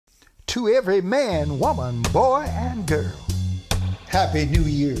to every man, woman, boy, and girl. Happy New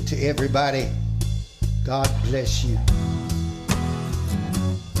Year to everybody. God bless you.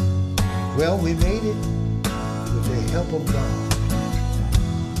 Well, we made it with the help of God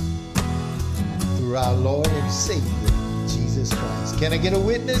through our Lord and Savior, Jesus Christ. Can I get a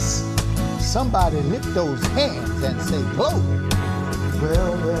witness? Somebody lift those hands and say, glory.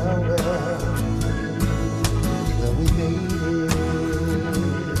 Well, we made it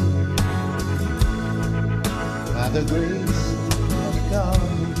by the grace of God.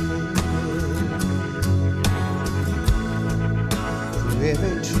 Through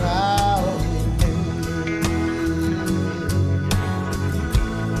every trial we made,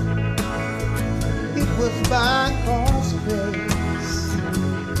 it was by God's grace.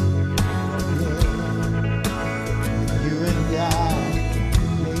 You and I.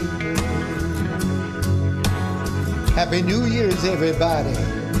 Happy New Year's, everybody.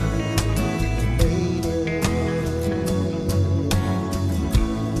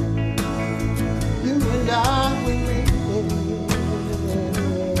 You and I, we made it.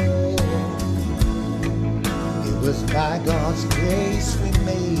 It was by God's grace we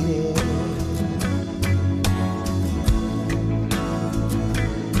made it.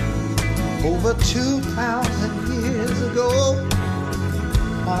 Over 2,000 years ago,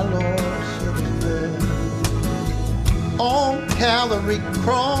 our Lord shed his blood on Calvary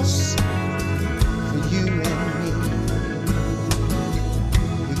cross for you and me.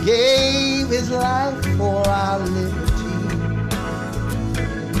 He gave his life for our liberty,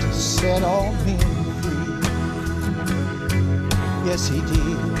 to set all men free. Yes, he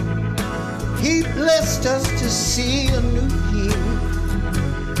did. He blessed us to see a new year.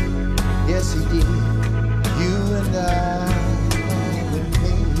 Yes, he did. You and I.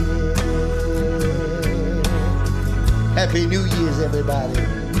 Happy New Year's, everybody.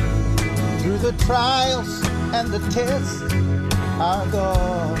 Through the trials and the tests, our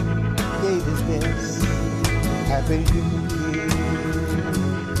God gave his best. Happy New Year.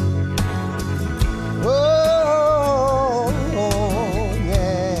 Oh,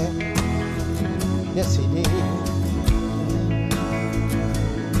 yeah. Yes, he did.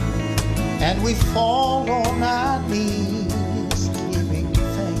 And we fall on our knees, giving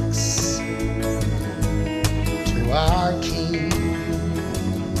thanks to our King.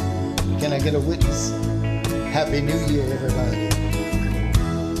 Can I get a witness? Happy New Year, everybody.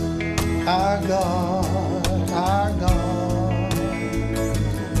 Our God,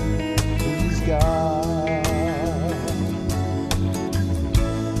 He's God.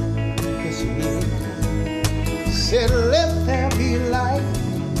 Yes, He is. Said, let there be light,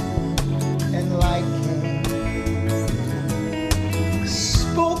 and light came.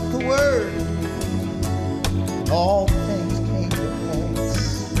 Spoke the word, and all things came to pass.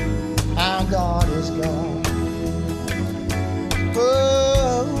 Our God is God.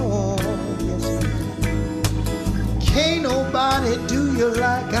 Oh, yes, can't nobody do you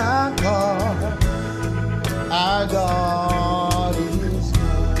like our God. Our God is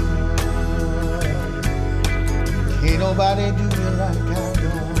God. Can't nobody do you like our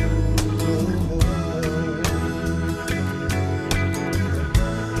God.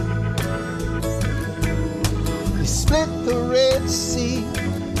 He split the Red Sea,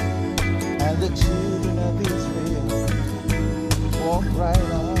 and the children of Israel walked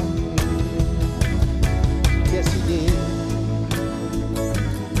right on through. Yes, he did.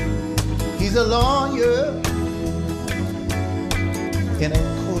 He's a lawyer in a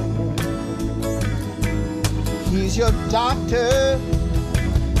courtroom. He's your doctor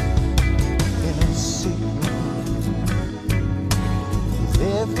in a sick room. He's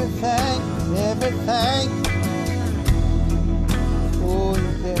everything, everything. Oh,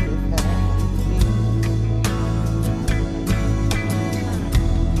 he's everything.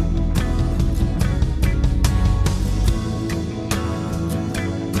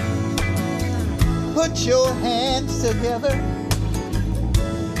 Put your hands together.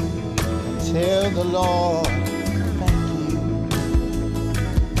 Tell the Lord, thank you.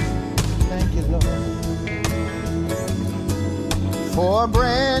 Thank you, Lord. For a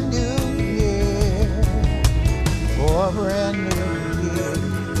brand new year. For a brand new year.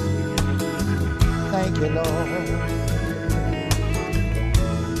 Thank you, Lord.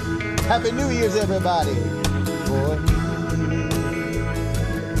 Happy New Year's, everybody. For a new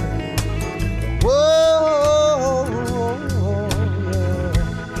whoa,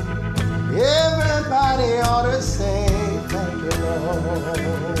 yeah. Everybody ought to say thank you, Lord,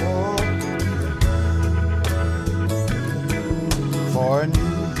 for a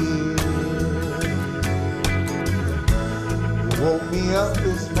new year. You woke me up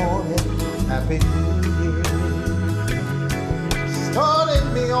this morning. morning, Happy New Year. Started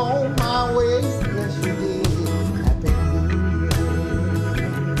me on my way, yes you did, Happy New Year.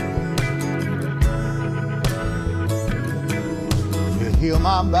 You healed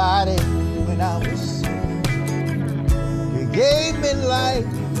my body when I was sick. You gave me life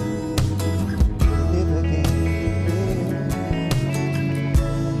to live again.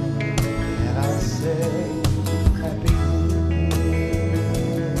 And I say, Happy New Year.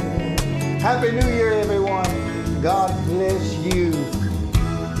 Happy New Year, everyone. God bless you.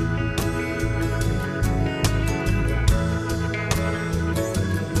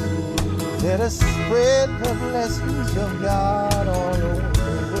 Let us spread the blessings of God all over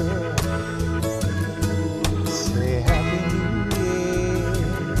the world. Say Happy New Year.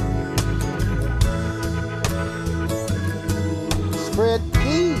 Spread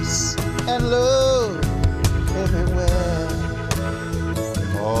peace and love everywhere,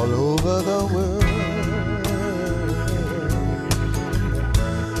 all over the world.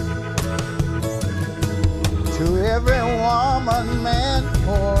 To every woman, man,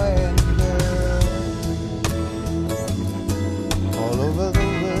 boy, and girl, all over the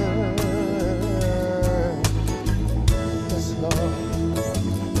world, yes, Lord.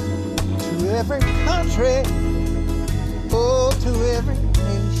 To every country, oh, to every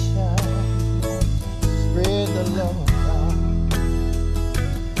nation, spread the love of God.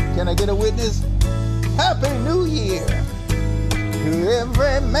 Can I get a witness? Happy New Year to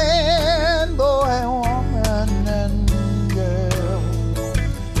every man, boy, woman, and girl.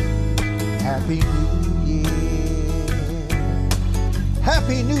 Happy New Year.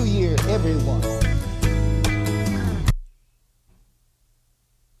 Happy New Year, everyone.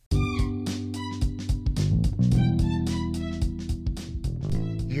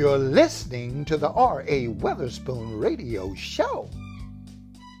 You're listening to the R.A.Weatherspoon radio show.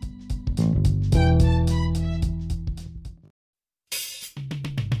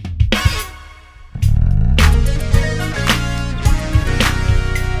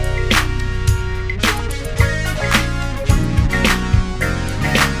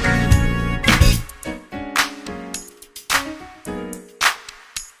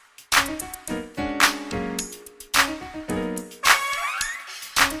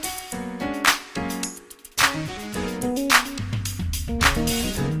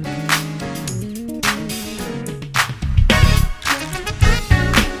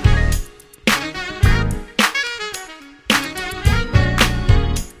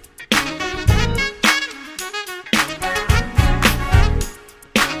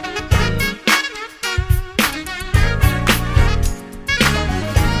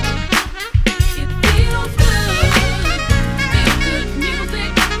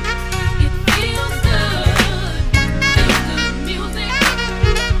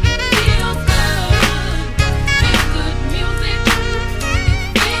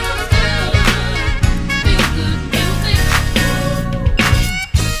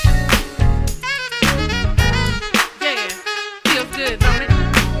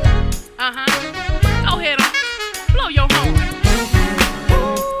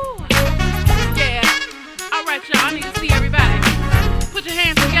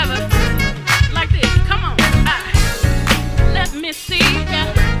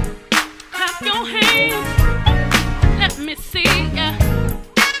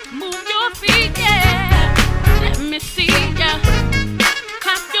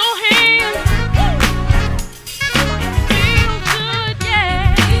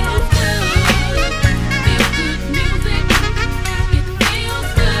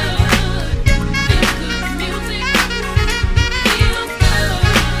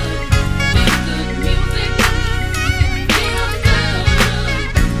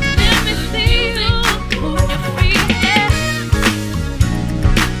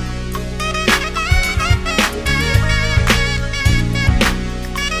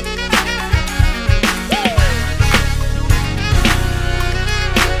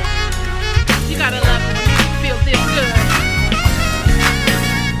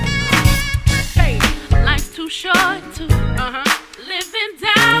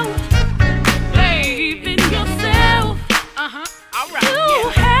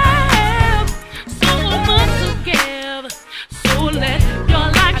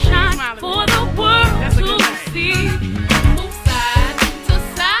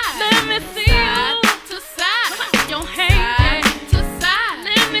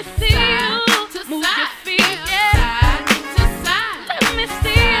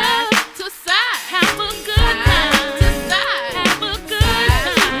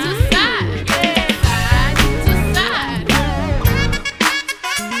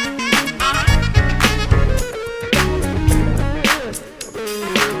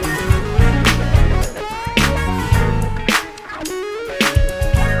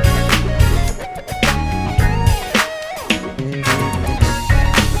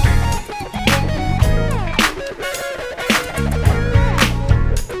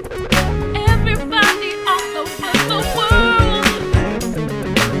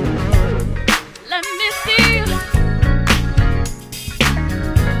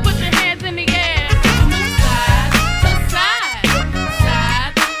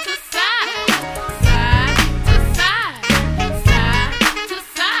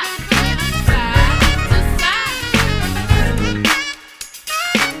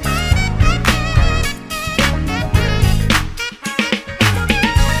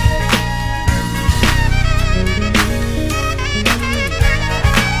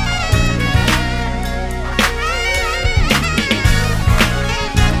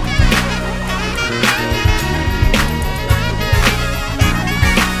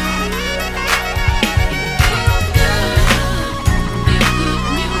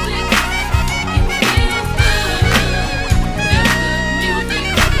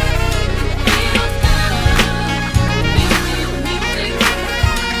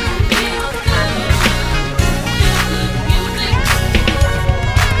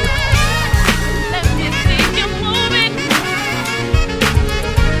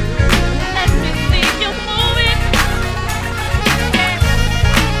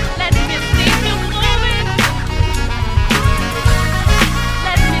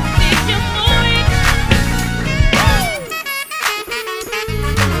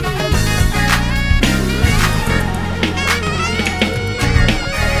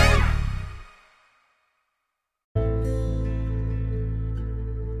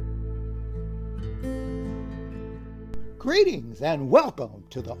 Greetings and welcome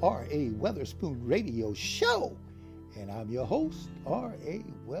to the R.A.Weatherspoon radio show. And I'm your host, R.A.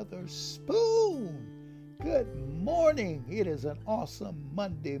 Weatherspoon. Good morning. It is an awesome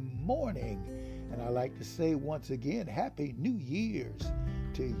Monday morning. And I like to say once again, Happy New Year's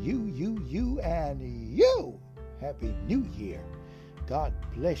to you, and you. Happy New Year. God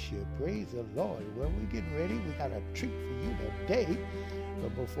bless you. Praise the Lord. Well, we're getting ready. We got a treat for you today.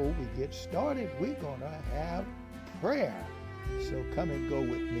 But before we get started, we're going to have prayer. So come and go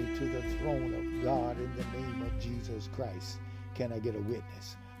with me to the throne of God in the name of Jesus Christ. Can I get a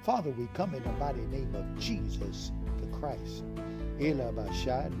witness? Father, we come in the mighty name of Jesus the Christ. Ela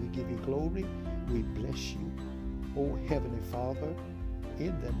Bashad, we give you glory. We bless you. Oh, Heavenly Father,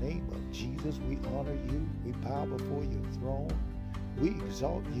 in the name of Jesus, we honor you. We bow before your throne. We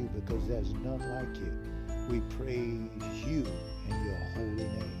exalt you because there's none like you. We praise you in your holy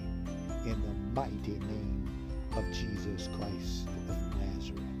name, in the mighty name of Jesus Christ of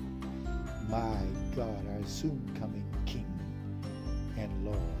Nazareth. My God, our soon coming King and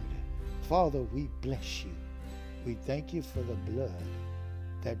Lord. Father, we bless you. We thank you for the blood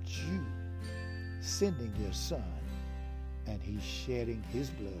that you sending your Son, and he's shedding his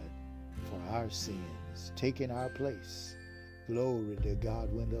blood for our sins, taking our place. Glory to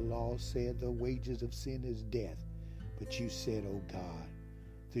God. When the law said the wages of sin is death, but you said, oh God,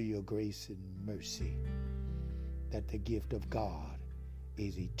 through your grace and mercy, that the gift of God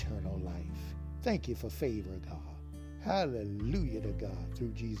is eternal life. Thank you for favor, God. Hallelujah to God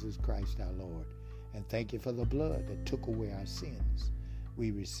through Jesus Christ our Lord. And thank you for the blood that took away our sins.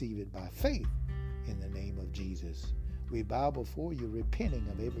 We receive it by faith in the name of Jesus. We bow before you, repenting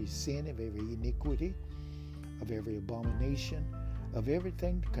of every sin, of every iniquity, of every abomination, of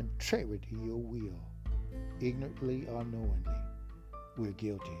everything contrary to your will, ignorantly or knowingly. We're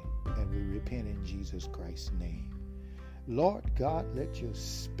guilty, and we repent in Jesus Christ's name. Lord God, let your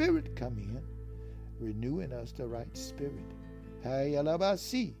spirit come in, renew in us the right spirit. God,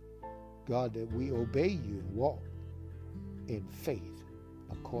 that we obey you and walk in faith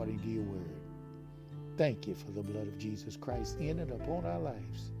according to your word. Thank you for the blood of Jesus Christ in and upon our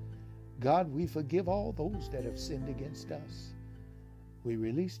lives. God, we forgive all those that have sinned against us. We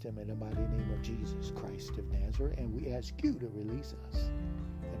release them in the mighty name of Jesus Christ of Nazareth, and we ask you to release us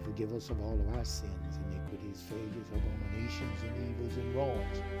and forgive us of all of our sins, iniquities, failures, abominations, and evils and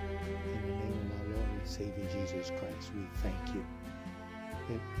wrongs. In the name of our Lord and Savior Jesus Christ, we thank you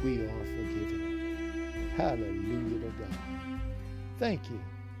that we are forgiven. Hallelujah to God. Thank you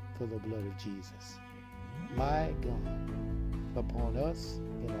for the blood of Jesus. My God, upon us,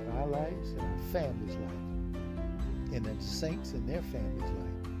 in our lives, in our families' life, in the saints and their families'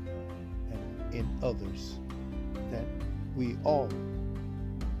 life, and in others, that we all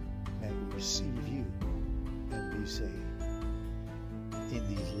may receive you and be saved in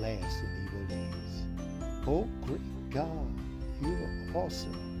these last and evil days. Oh, great God, you're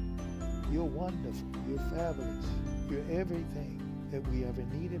awesome. You're wonderful. You're fabulous. You're everything that we ever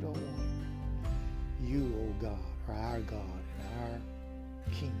needed or wanted. You, oh God, are our God and our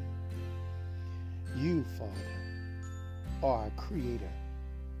King. You, Father, are our Creator.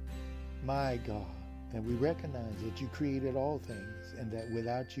 My God. And we recognize that you created all things, and that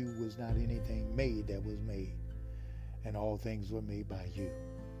without you was not anything made that was made. And all things were made by you.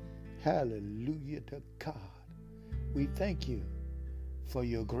 Hallelujah to God. We thank you for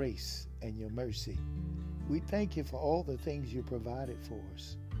your grace and your mercy. We thank you for all the things you provided for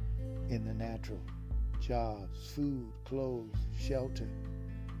us in the natural. Jobs, food, clothes, shelter.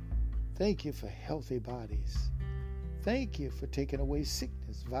 Thank you for healthy bodies. Thank you for taking away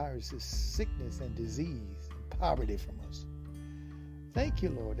sickness, viruses, sickness and disease, and poverty from us. Thank you,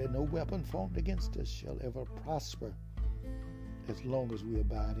 Lord, that no weapon formed against us shall ever prosper as long as we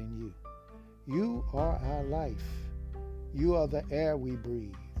abide in you. You are our life. You are the air we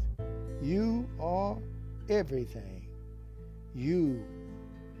breathe. You are everything. You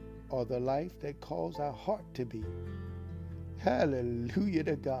are the life that calls our heart to beat. Hallelujah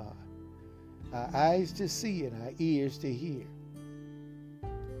to God. Our eyes to see and our ears to hear,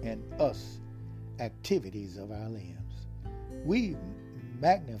 and us activities of our limbs. We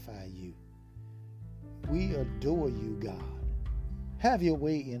magnify you. We adore you, God. Have your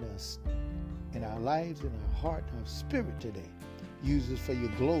way in us, in our lives, in our heart, and our spirit today. Use us for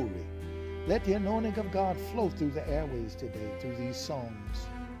your glory. Let the anointing of God flow through the airways today, through these songs.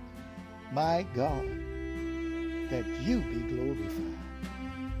 My God, that you be glorified.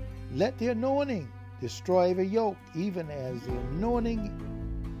 Let the anointing destroy every yoke, even as the anointing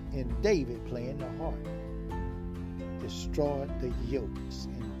in David playing the harp destroyed the yokes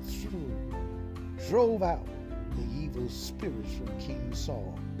and drove out the evil spirits from King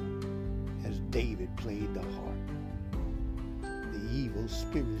Saul as David played the harp. The evil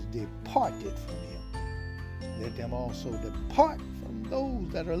spirits departed from him. Let them also depart from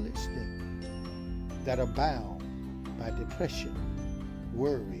those that are listening, that are bound by depression,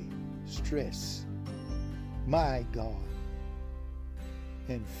 worry, stress, my God,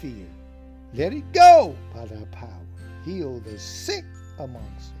 and fear. Let it go by thy power. Heal the sick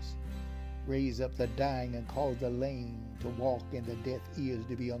amongst us. Raise up the dying and cause the lame to walk and the deaf ears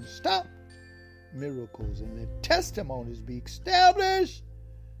to be unstopped. Miracles and let testimonies be established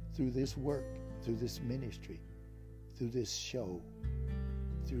through this work, through this ministry, through this show,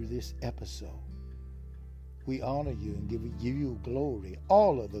 through this episode. We honor you and give you glory,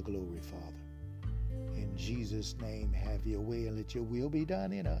 all of the glory, Father. In Jesus' name, have your way and let your will be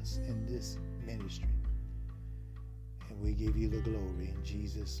done in us in this ministry. And we give you the glory in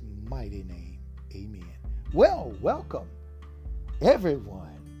Jesus' mighty name. Amen. Well, welcome,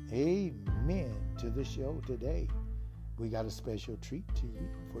 everyone. Amen to the show today. We got a special treat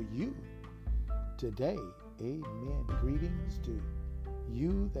for you today. Amen. Greetings to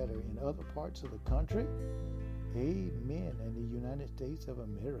you that are in other parts of the country. Amen. In the United States of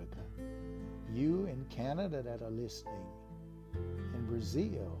America. You in Canada that are listening. In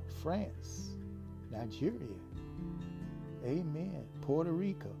Brazil, France, Nigeria. Amen. Puerto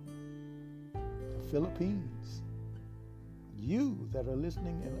Rico. The Philippines. You that are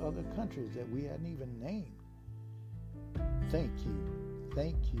listening in other countries that we hadn't even named. Thank you.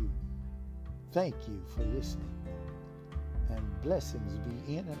 Thank you. Thank you for listening. And blessings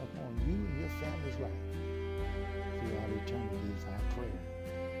be in and upon you and your family's life throughout eternity is our prayer.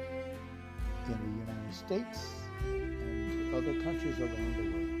 In the United States and other countries around the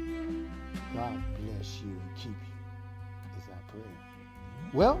world. God bless you and keep you is our prayer.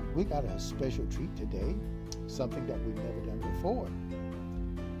 Well, we got a special treat today, something that we've never done before.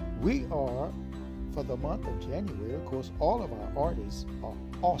 We are, for the month of January, of course, all of our artists are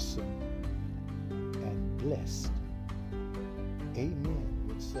awesome and blessed. Amen.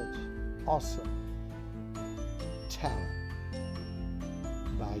 With such awesome talent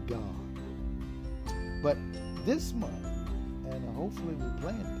by God. But this month, and hopefully we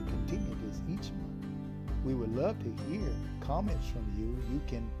plan to continue this each month, we would love to hear comments from you. You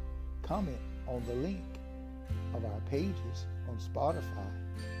can comment on the link of our pages on Spotify.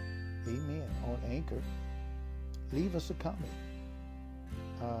 Amen. On Anchor. Leave us a comment.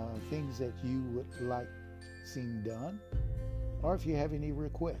 Things that you would like seen done. Or if you have any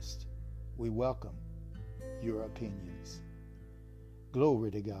requests, we welcome your opinions.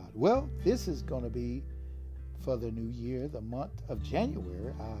 Glory to God. Well, this is going to be for the new year, the month of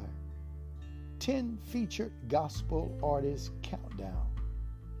January, our 10 featured gospel artist countdown.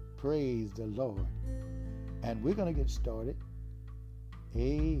 Praise the Lord. And we're going to get started.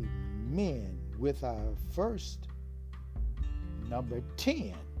 Amen. With our first number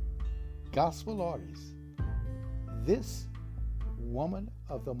 10 gospel artist. This woman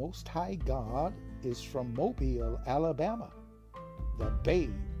of the Most High God is from Mobile, Alabama. The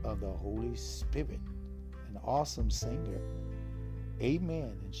babe of the Holy Spirit. An awesome singer.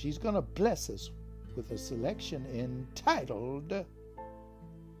 Amen. And she's going to bless us with a selection entitled,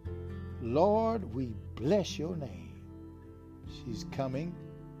 Lord, we bless your name. She's coming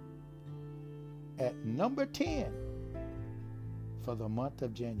at number 10 for the month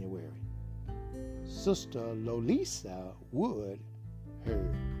of January. Sister Lolisa Wood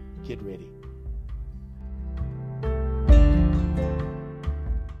Heard. Get ready.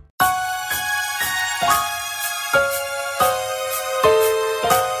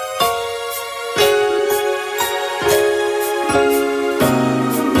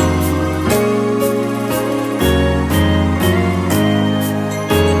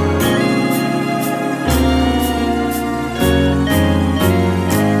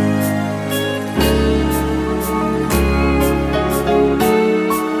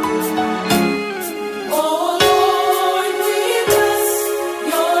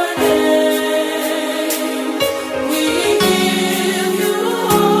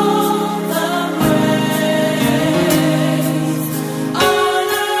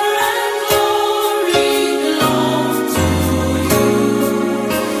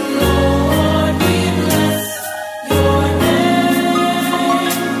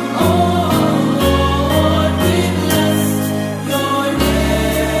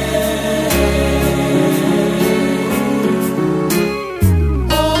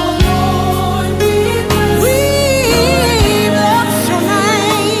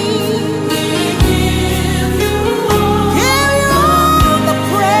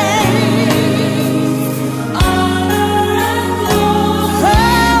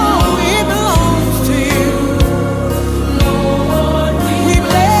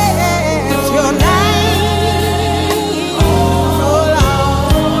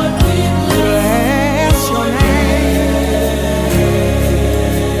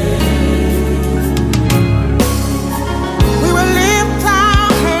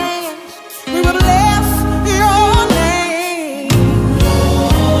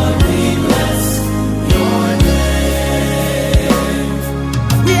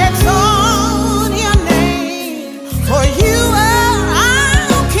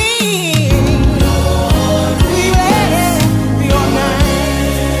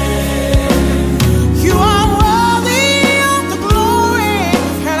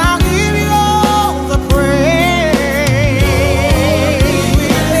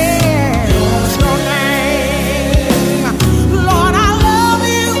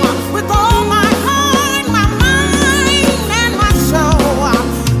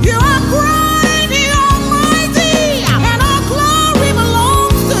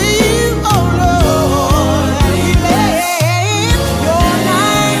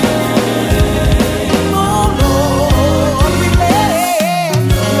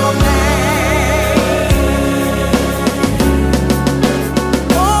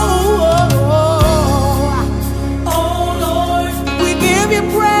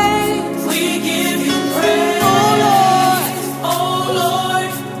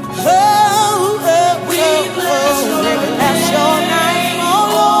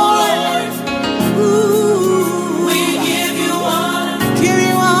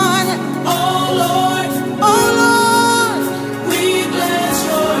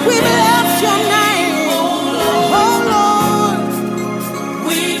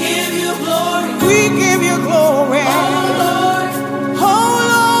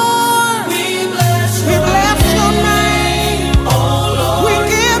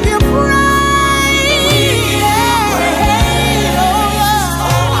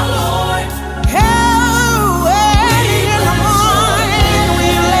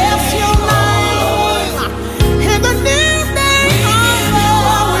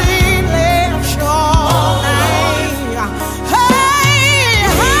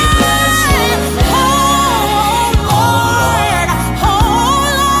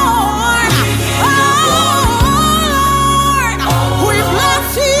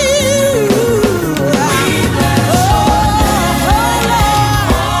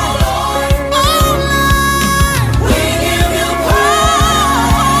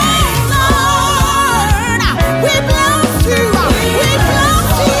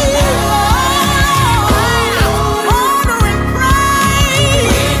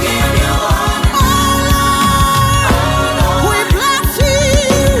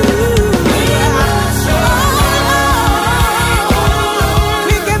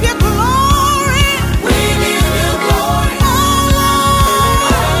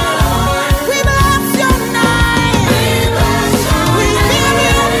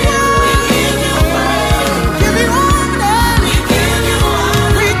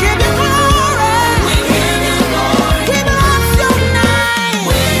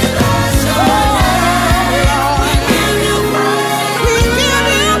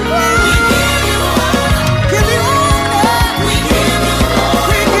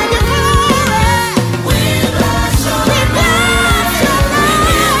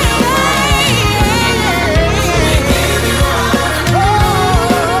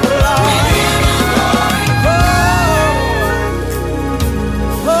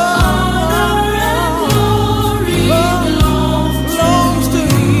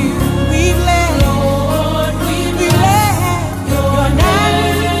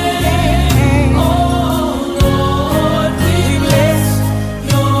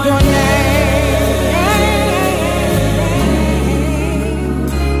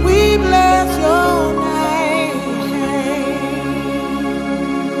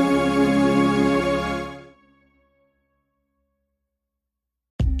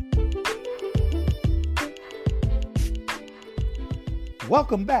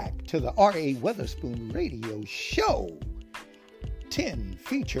 Welcome back to the R.A.Weatherspoon radio show. 10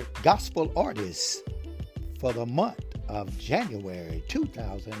 featured gospel artists for the month of January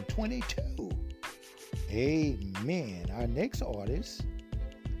 2022. Amen. Our next artist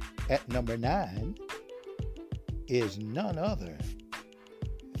at number 9 is none other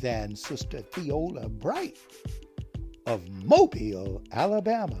than Sister Theola Bright of Mobile,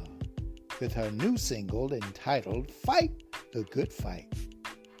 Alabama, with her new single entitled Fight the Good Fight.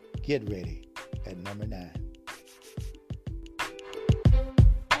 Get ready at number 9.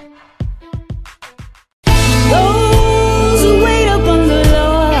 Those who wait upon the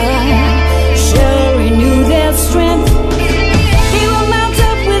Lord shall renew their strength. They will mount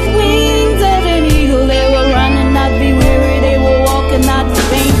up with wings of an eagle. They will run and not be weary. They will walk and not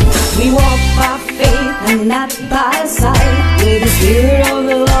faint. We walk by faith and not by sight, with the Spirit of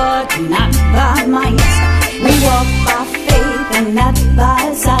the Lord, not by might. We walk by faith and not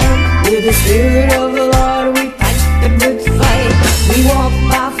by sight, with the Spirit of the Lord we fight the good fight. We walk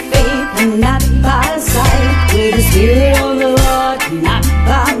by faith and not by sight, with the Spirit of the Lord, not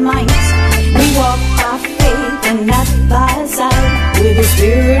by might. We walk by faith and not by sight, with the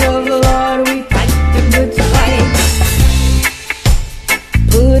Spirit of the Lord we fight the good fight.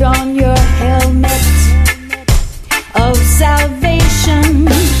 Put on your helmet of salvation,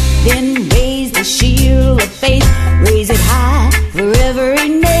 then raise the shield of faith, raise it high for every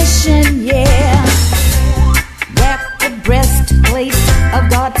nation, yeah. Wrap the breastplate of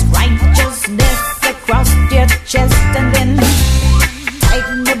God's righteousness across your chest, and then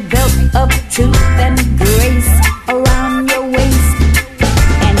tighten the belt of truth and grace around your waist,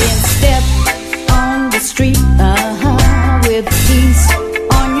 and then step on the street, with peace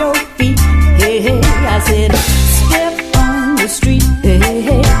on your feet. Hey, hey, I said step on the street, hey,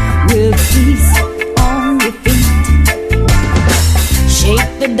 hey, with peace on your feet.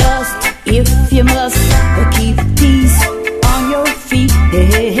 Shake the dust if you must, but keep peace on your feet. Hey,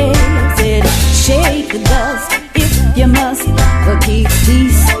 hey, hey, I said shake the dust if you must, but keep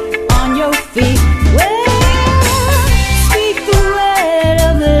peace on your feet. Well, speak the word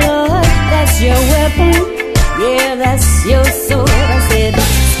of the Lord, that's your weapon. Yeah, that's your sword. I said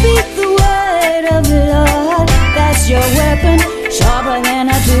speak the word of the Lord, that's your weapon, sharper than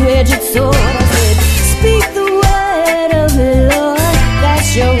a two-edged sword. I said speak the word of the Lord,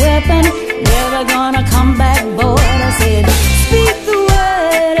 that's your weapon, never gonna come back bored. I said speak the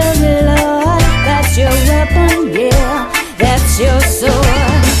word of the Lord, that's your weapon, yeah, that's your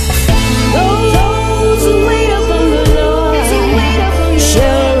sword. Those who wait upon the Lord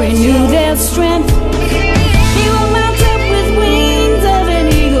shall renew their strength. They will mount up with wings of an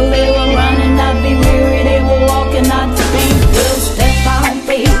eagle. They will run and not be weary. They will walk and not faint. They'll step out on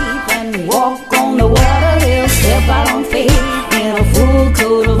faith and walk on the water. They'll step out on faith in a full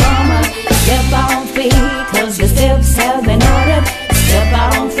coat of armor. Step out on faith, cause the steps have been ordered. Step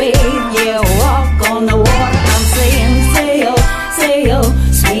out on faith, yeah, walk on the water. I'm saying sail, sail,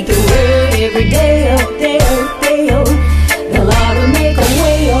 speak the word every day, oh, day, oh, day, oh. The Lord will make a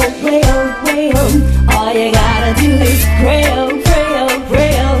way, oh, way, oh, way, oh. All you gotta do is pray, oh, pray, oh,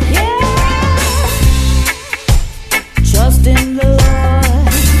 pray, oh, yeah. Trust in the Lord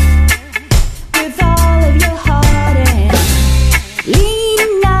with all of your heart and lean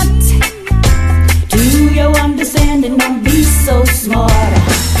not to your understanding. Don't be so smart.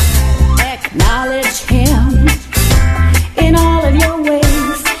 Acknowledge Him in all of your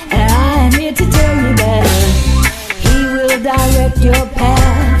ways, and I am here to tell you that He will direct your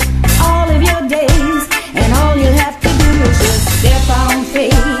path all of your days, and all you have to do is just step out on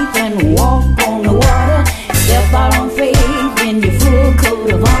faith and walk on the water. Step out on faith in your full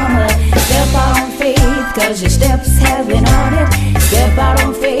coat of armor. Step out on faith, cause your steps have been ordered. Step out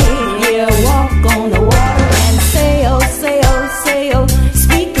on faith, yeah, walk on the water and sail, sail, sail.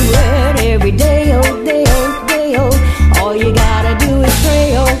 Speak the word every day, oh, day, oh, day, oh. All you gotta do is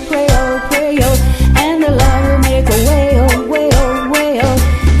pray, oh, pray, oh, pray, oh, and the Lord will make a way, oh, way, oh, way, oh.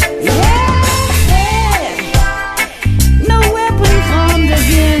 Yeah, yeah. No weapon formed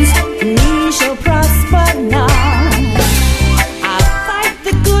against me shall prosper now. I fight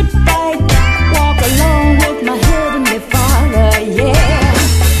the good fight, walk along with my heavenly Father, yeah.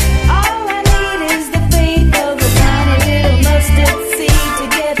 All I need is the faith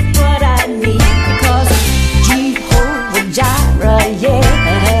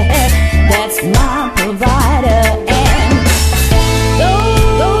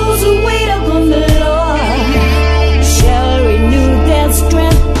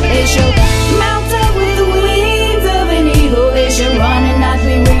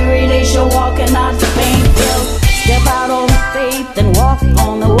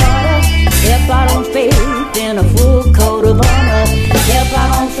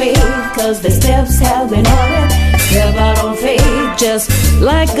just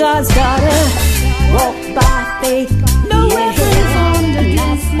like God's daughter. Walk by faith, no weapons on the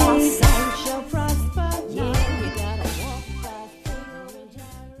not by sight shall prosper. Yeah, you gotta walk by faith.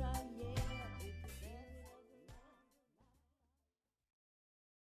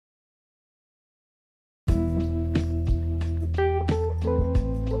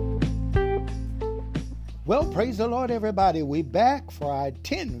 Well, praise the Lord, everybody. We're back for our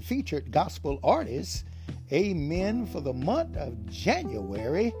 10 featured gospel artists. Amen, for the month of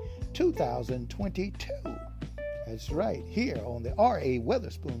January 2022. That's right, here on the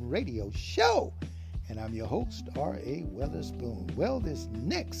R.A.Weatherspoon radio show. And I'm your host, R.A. Weatherspoon. Well, this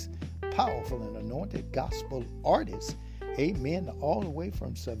next powerful and anointed gospel artist, amen, all the way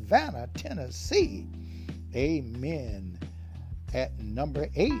from Savannah, Tennessee, amen, at number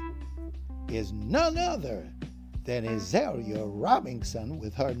 8 is none other than Azalea Robinson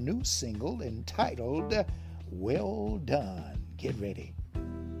with her new single entitled Well Done. Get ready.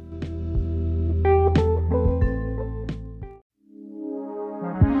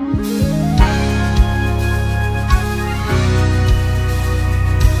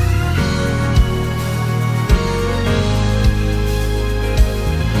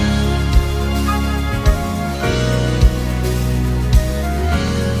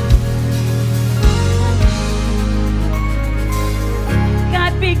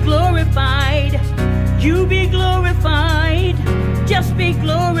 You be glorified, just be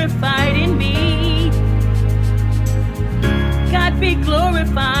glorified in me. God be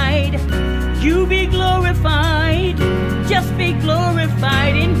glorified, you be glorified, just be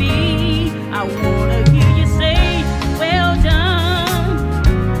glorified in me. I wanna hear you say, well done,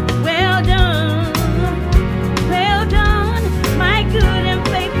 well done, well done, my good and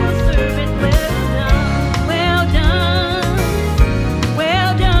faithful servant, well done, well done,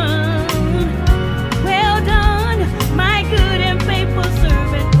 well done, well done, my good and faithful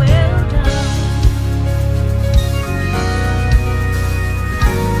servant, well done.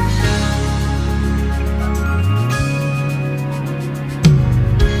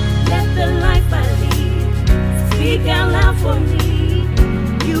 Let the life I lead speak out loud for me.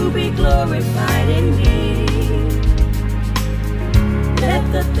 You be glorified in me. Let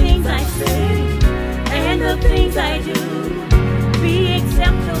the things I say and the things I do be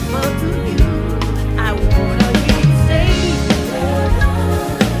acceptable to you. I wanna hear you say, well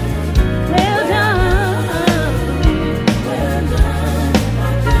done, well done, well done,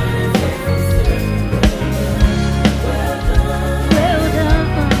 my good and faithful servant. Well done, well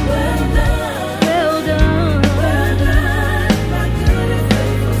done, well done, well done, my good and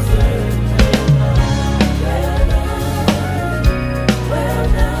faithful servant. Well done, well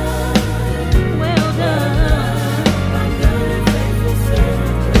done, well done, my good and faithful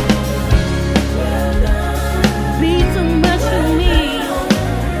servant. Well done, be too much for me.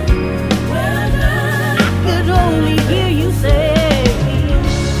 Well done, I could only hear you say,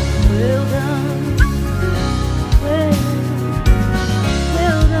 well done,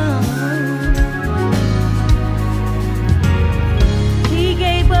 well done. He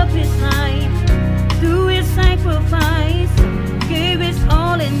gave up his life through his sacrifice, gave his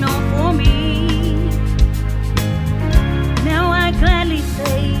all and all for me. Now I gladly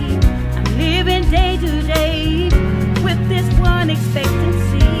say I'm living day to day with this one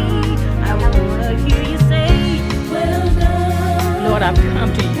expectancy. I wanna hear you say, well done, Lord, I've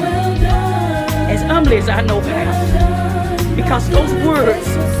come to you well done, as humbly as I know how, done, because those words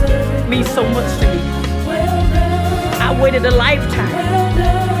mean so much to me. Well done, I waited a lifetime well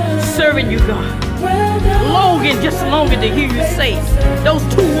done, serving you, God, well done, longing to hear you say those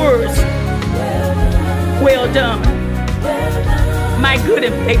two words, well done, my good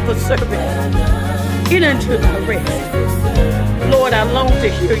and faithful servant. Get into thy rest. Lord, I long to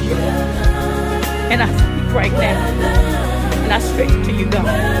hear you. And I speak right now. And I speak to you, God.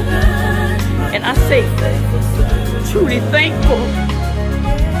 And I say, truly thankful.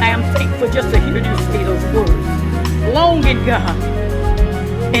 I am thankful just to hear you say those words. Longing, God,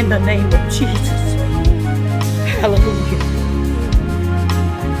 in the name of Jesus. Hallelujah.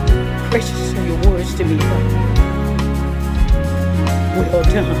 Precious are your words to me, God. Well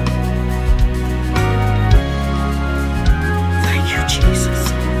done. Thank you, Jesus.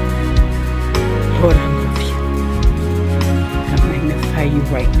 Lord, I love you. I magnify you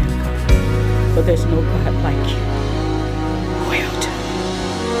right now, God. For there's no God like you. Well done.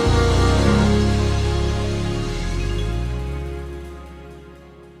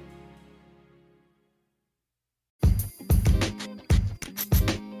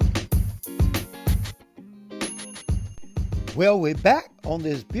 Well, we're back on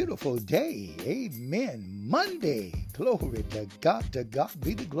this beautiful day. Amen. Monday. Glory to God. To God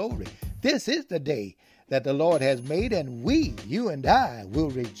be the glory. This is the day that the Lord has made, and we, you and I,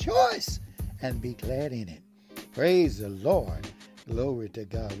 will rejoice and be glad in it. Praise the Lord. Glory to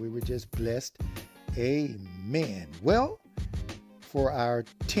God. We were just blessed. Amen. Well, for our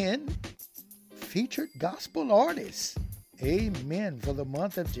 10 featured gospel artists, amen, for the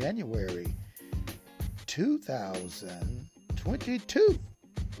month of January 2022.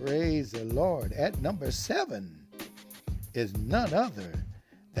 Praise the Lord. At number 7 is none other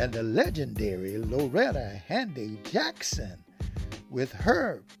than the legendary Loretta Handy Jackson with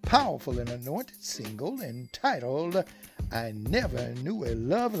her powerful and anointed single entitled I Never Knew a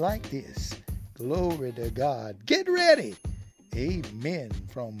Love Like This. Glory to God. Get ready. Amen.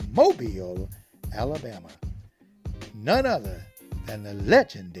 From Mobile, Alabama. None other than the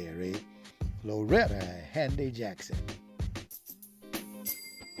legendary Loretta Handy Jackson.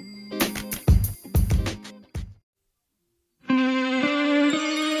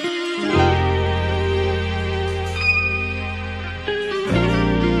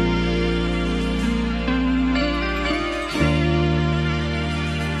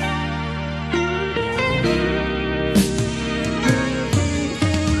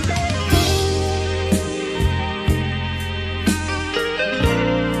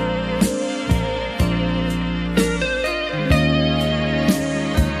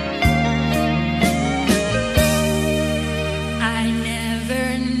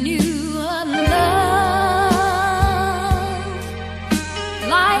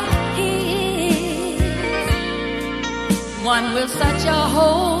 One with such a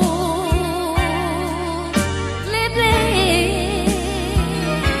holy bliss,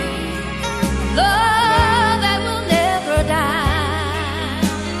 love that will never die.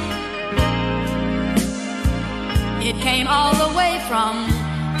 It came all the way from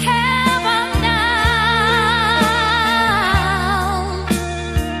heaven down.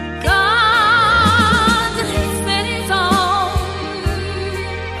 God sent His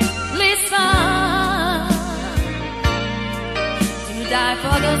only Son die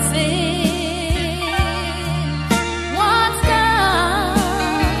for the sin once done.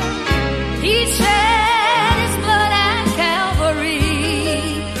 He shed His blood at Calvary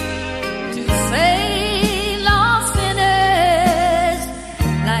to save lost sinners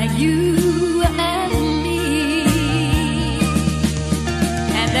like you and me.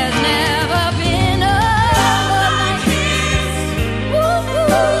 And there's never been a love like this.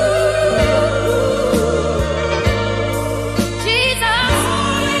 Woo-hoo.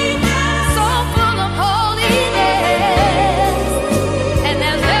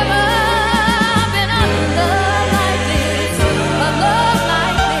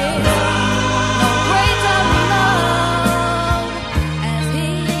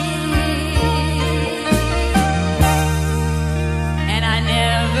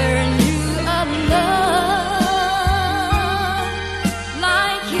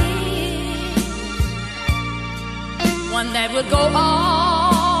 That would go all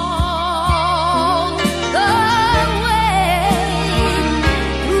the way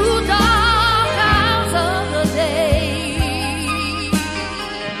through dark hours of the day.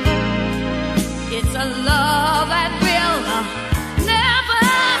 It's a love that will never,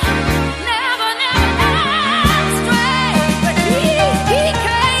 never, never stray. But he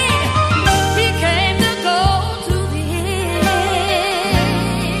came to go to the end.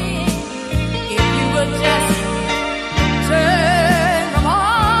 If you would just turn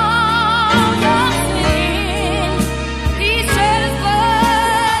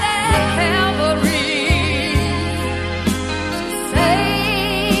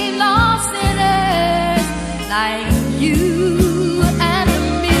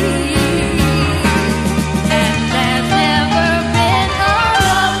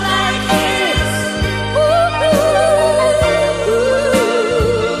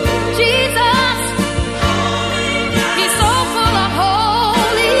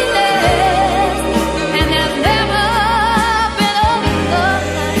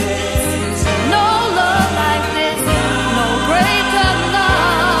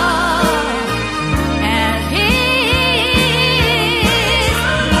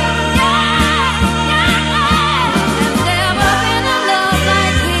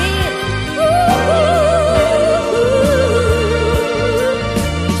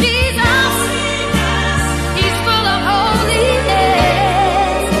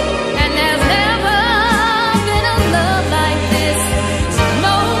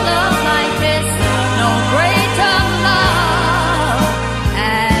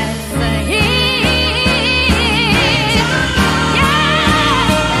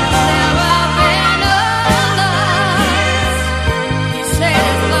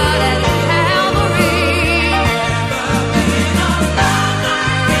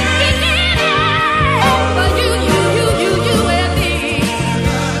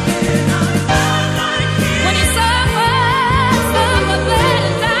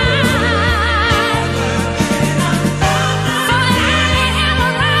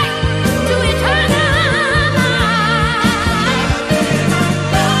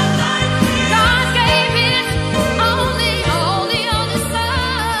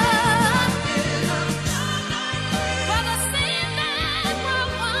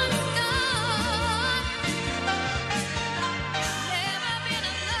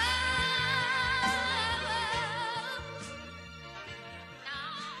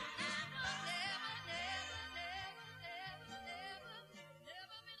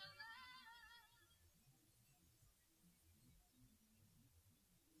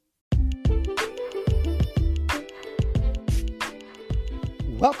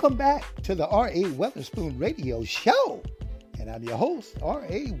Welcome back to the R.A. Weatherspoon radio show. And I'm your host,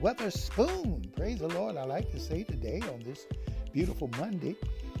 R.A. Weatherspoon. Praise the Lord. I like to say today on this beautiful Monday,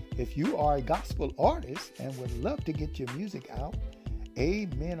 if you are a gospel artist and would love to get your music out,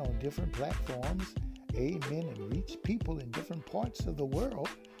 amen, on different platforms, amen, and reach people in different parts of the world,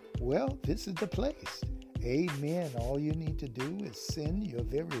 well, this is the place. Amen. All you need to do is send your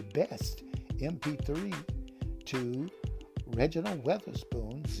very best MP3 to Reginald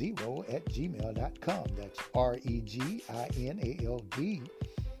Weatherspoon 0@gmail.com. That's REGINALD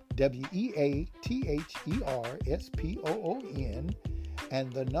WEATHERSPOON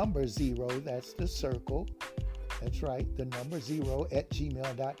and the number 0, that's the circle. That's right, the number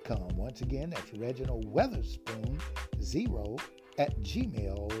 0@gmail.com. Once again, that's Reginald Weatherspoon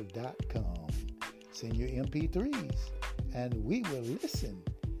 0@gmail.com. Send your MP3s and we will listen,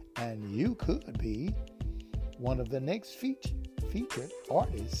 and you could be one of the next featured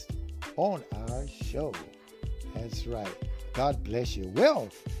artists on our show. That's right. God bless you. Well,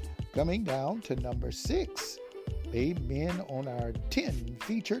 coming down to number 6, amen, on our 10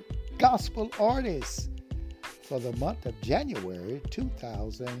 featured gospel artists for the month of January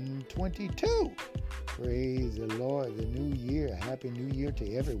 2022. Praise the Lord, the new year. Happy New Year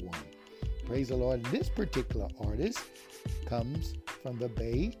to everyone. Praise the Lord. This particular artist comes from the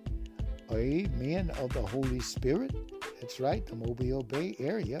Bay, amen, of the Holy Spirit. That's right, the Mobile Bay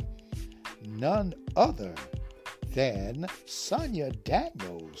area. None other than Sonia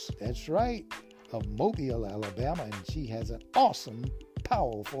Daniels. That's right, of Mobile, Alabama. And she has an awesome,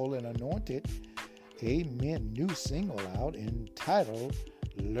 powerful, and anointed, amen, new single out entitled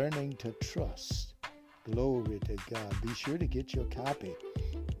Learning to Trust. Glory to God. Be sure to get your copy.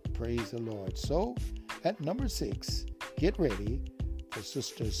 Praise the Lord. So, at number 6, get ready for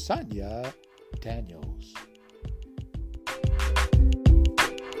Sister Sonia Daniels.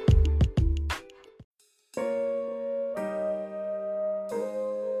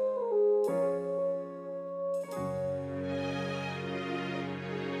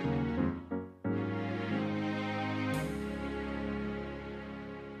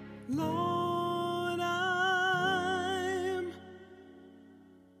 Lord, I'm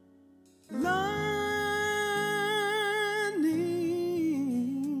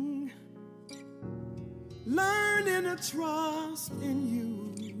learning to trust in you.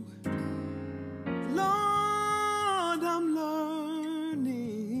 Lord, I'm learning.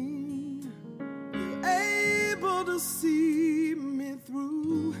 You're able to see me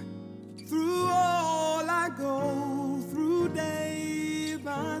through all I go through day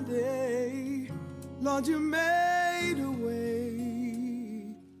by day. Lord, you made a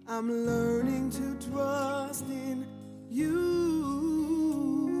way. I'm learning to trust in you.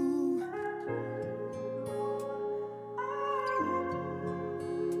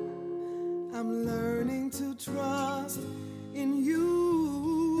 I'm learning to trust in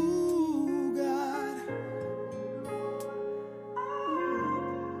you, God.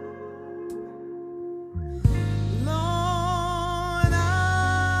 Lord, I'm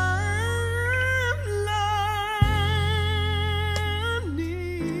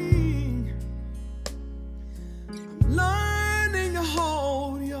learning to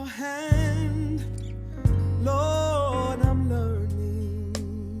hold your hand. Lord, I'm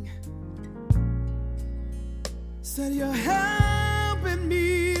learning. Said you're helping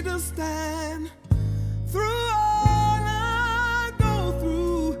me to stand through all I go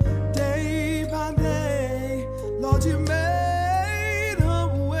through day by day. Lord, you made a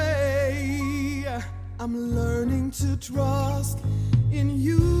way. I'm learning to trust in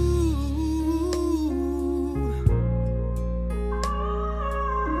you.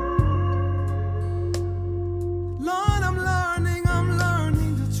 Lord, I'm learning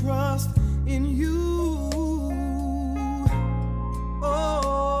to trust in you.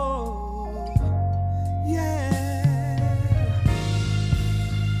 Oh, yeah.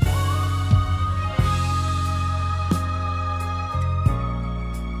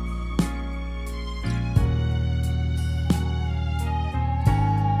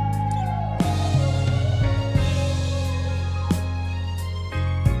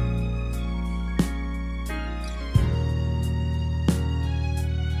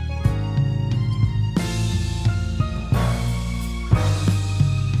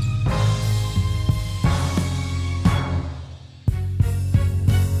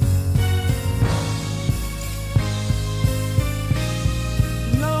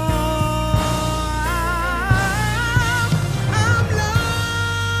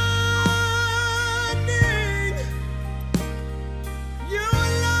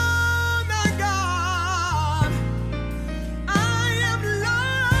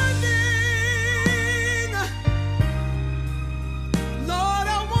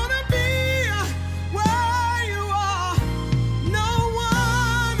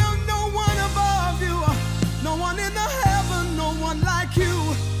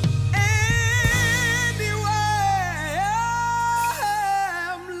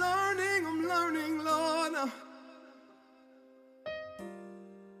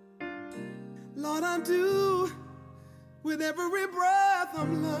 do. With every breath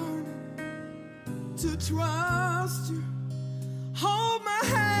I'm learning to trust you. Hold my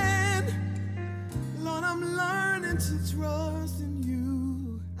hand, Lord, I'm learning to trust in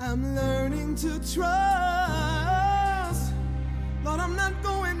you. I'm learning to trust, Lord, I'm not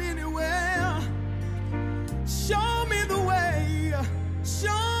going anywhere. Show me the way,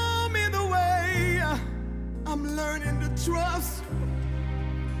 show me the way. I'm learning to trust.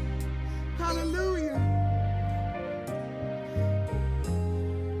 Hallelujah.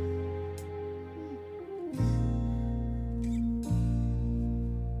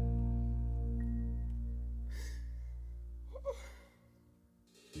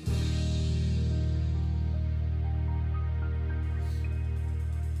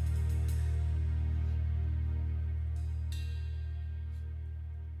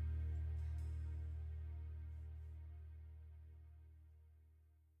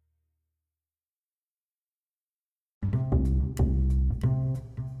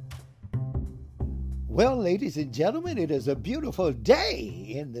 Well, ladies and gentlemen, it is a beautiful day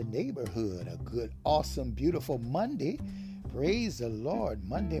in the neighborhood. A good, awesome, beautiful Monday. Praise the Lord.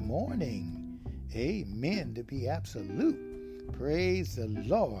 Monday morning. Amen, to be absolute. Praise the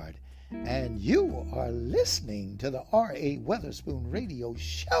Lord. And you are listening to the R.A.Weatherspoon radio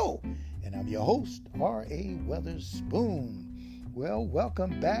show. And I'm your host, R.A. Weatherspoon. Well,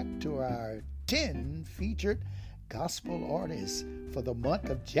 welcome back to our 10 featured gospel artists for the month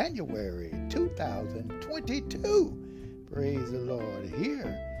of January 2022. Praise the Lord.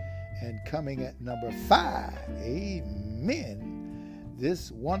 Here and coming at number 5. Amen.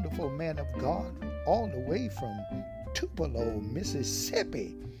 This wonderful man of God, all the way from Tupelo,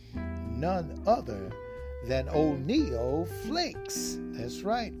 Mississippi, none other than O'Neal Flakes. That's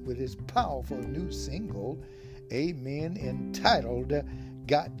right, with his powerful new single, amen, entitled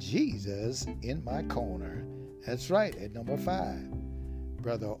Got Jesus in My Corner. That's right, at number 5,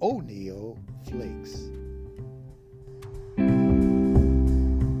 Brother O'Neal Flakes.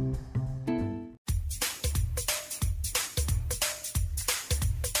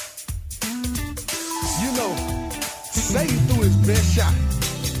 You know, Satan threw his best shot,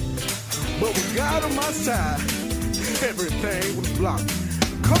 but with God on my side, everything was blocked.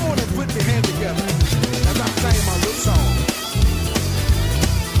 Come on and put your hands together as I sing my little song.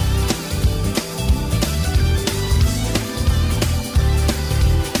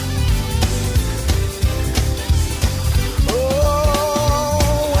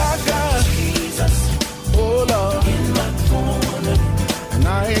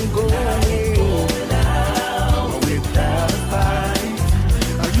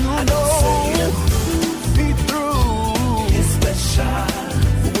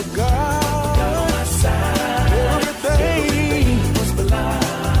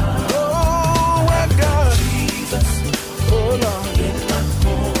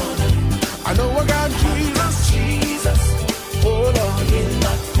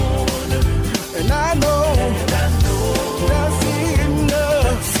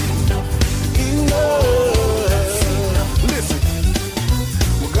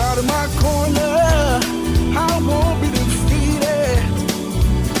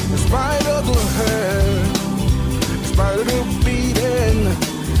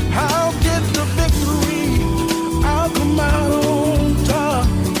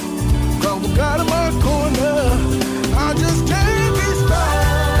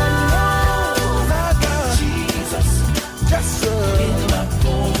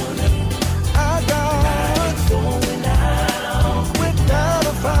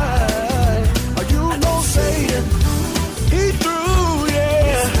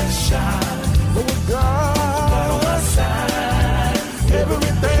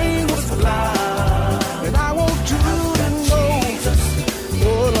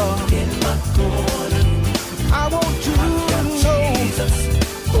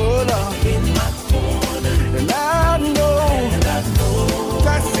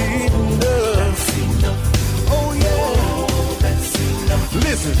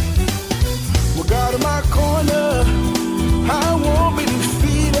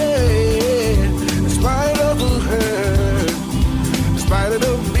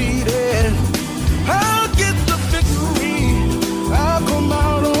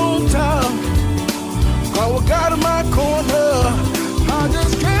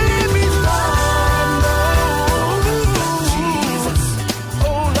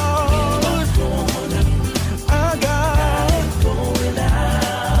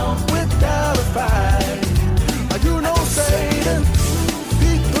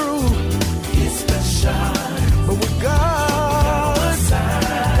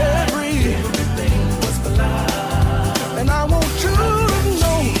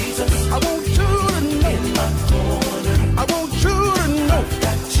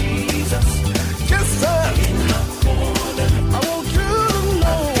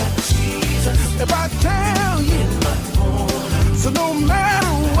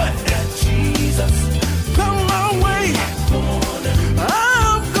 matter what, Jesus, come my way,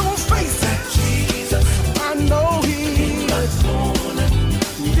 I'm gonna face it. Jesus, I know He is.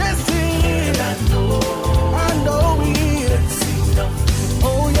 Yes, He is. I know He is.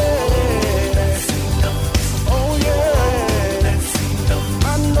 Oh yeah. Oh yeah.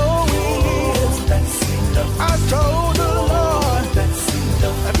 I know He is. I told the Lord,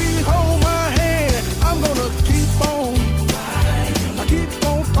 if He hold my hand, I'm gonna keep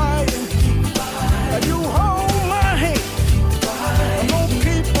on fighting. If you hold my hand, I'm gonna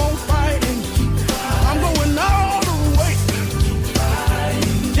keep on fighting. I'm going all the way.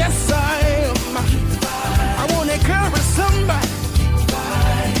 Yes, I am. I want to encourage somebody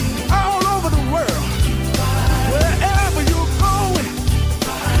all over the world. Wherever you're going,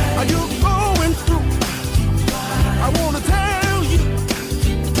 or you're going through, I want to tell you,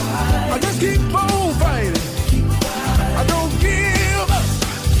 I just keep on fighting. I don't give up.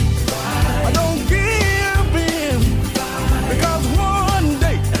 I don't give in. Because one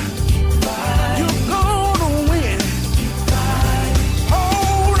day, you're gonna win.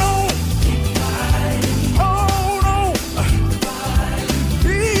 Hold on. Hold on.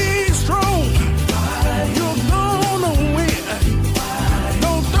 Be strong. You're gonna win.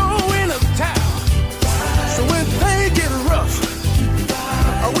 Don't throw in a towel. So when things get rough,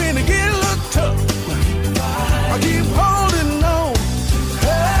 or when it get a little tough, I keep holding on.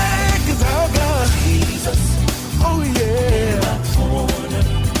 Hey, 'cause I got Jesus. Oh yeah.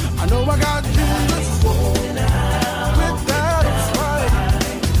 I know I got Jesus. Without a fight,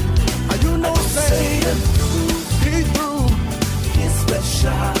 you know, say He's through. He's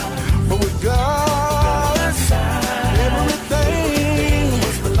special. But with God, everything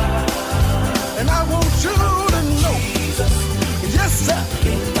was blind. And I want you to know, yes sir,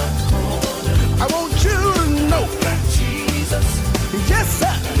 I want you to know, yes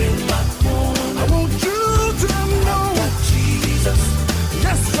sir, I want you to know,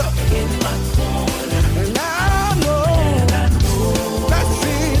 yes sir, and I know that's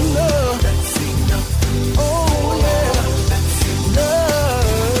enough. Oh yeah, love.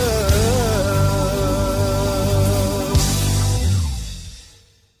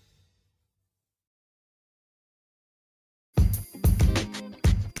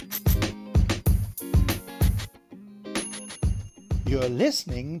 You're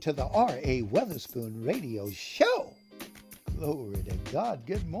listening to the R.A.Weatherspoon radio show. Glory to God.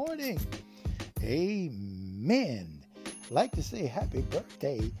 Good morning. Amen. I'd like to say happy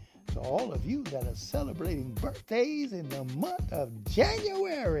birthday to all of you that are celebrating birthdays in the month of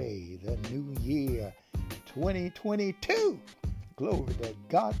January, the new year 2022. Glory to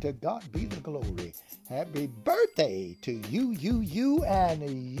God be the glory. Happy birthday to you, and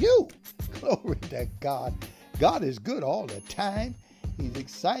you. Glory to God. God is good all the time. He's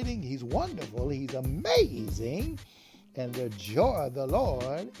exciting. He's wonderful. He's amazing. And the joy of the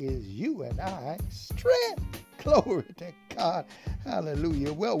Lord is you and I strength. Glory to God.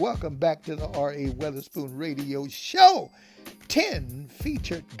 Hallelujah. Well, welcome back to the R.A.Weatherspoon radio show. 10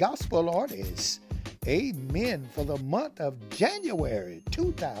 featured gospel artists. Amen. For the month of January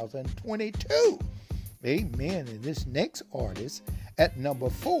 2022. Amen. And this next artist at number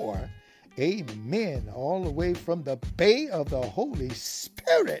 4. Amen. All the way from the Bay of the Holy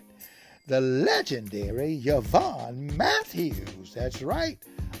Spirit, the legendary Yvonne Matthews. That's right,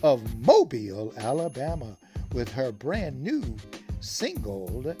 of Mobile, Alabama, with her brand new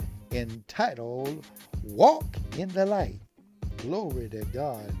single entitled Walk in the Light. Glory to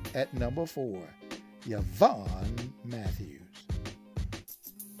God at number 4, Yvonne Matthews.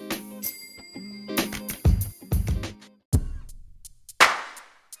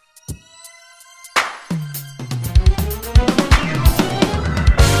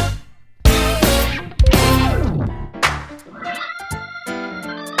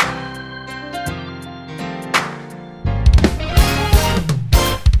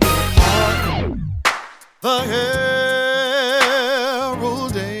 The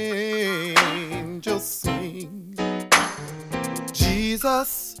herald angels sing,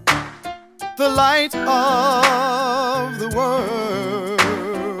 Jesus, the light of the world.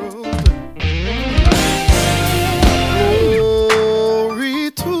 Glory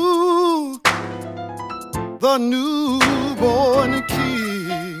to the newborn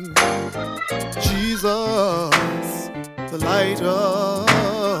King, Jesus, the light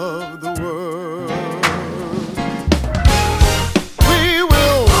of the world. We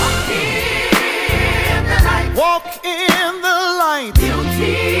will walk in the light, beautiful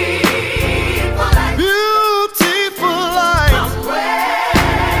light, beautiful light.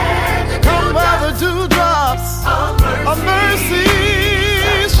 Come by the dewdrops of mercy.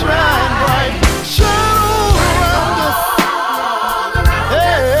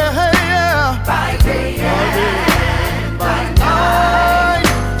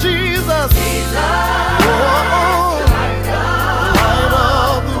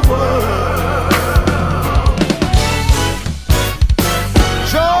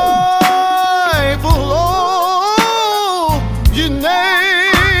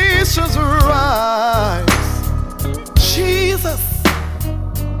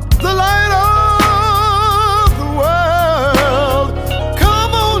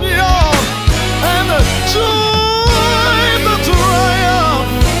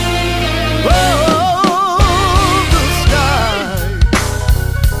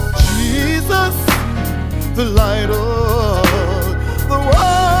 the light of the world.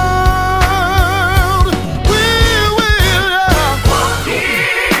 We will walk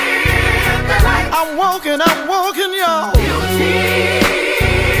in the light. I'm walking, y'all.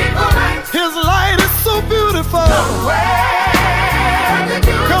 His light is so beautiful. Come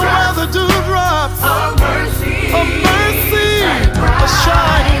where the dewdrops of mercy are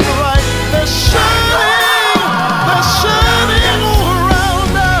shining bright. They're shining all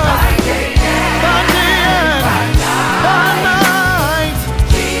around us. By day and by night.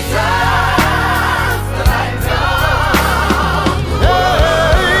 Jesus, the light of the world.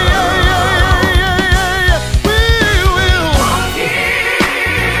 We will walk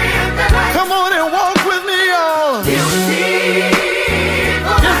in the light. Come on and walk with me, y'all.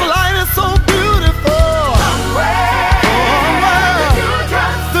 His light is so beautiful.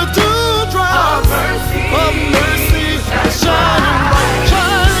 The dewdrops of mercy are shining bright,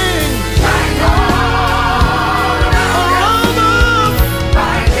 shining around us.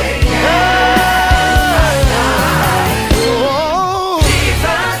 Oh,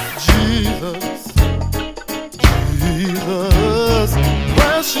 Jesus,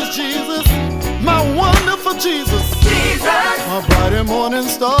 precious Jesus, my wonderful Jesus, my bright and morning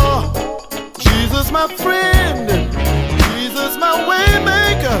star. Jesus, my friend. Jesus, my way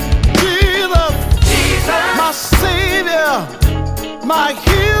maker. Jesus, my savior, my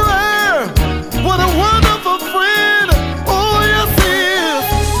healer. What a wonderful friend. Oh, yes, he is.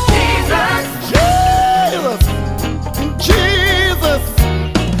 Jesus.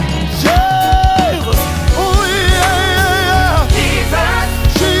 Oh, yeah.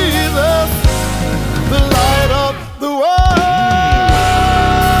 Jesus, the light of the world.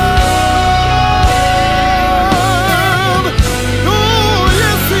 Oh,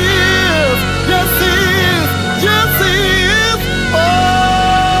 yes, he is. Yes, he is. Yes, he is.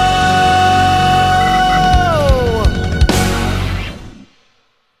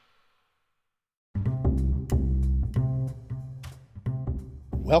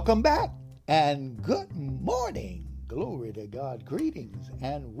 Welcome back and good morning. Glory to God. Greetings.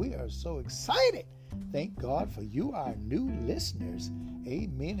 And we are so excited. Thank God for you, our new listeners.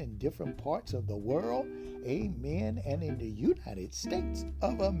 Amen. In different parts of the world. Amen. And in the United States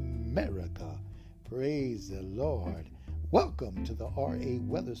of America. Praise the Lord. Welcome to the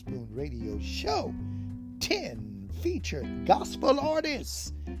R.A.Weatherspoon radio show. 10 featured gospel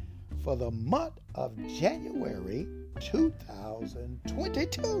artists for the month of January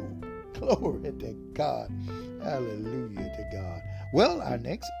 2022. Glory to God. Hallelujah to God. Well, our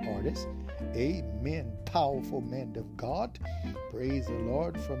next artist, amen, powerful man of God, praise the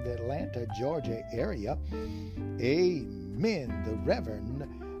Lord, from the Atlanta, Georgia area, amen, the Reverend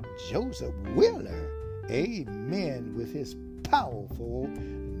Joseph Wheeler, amen, with his powerful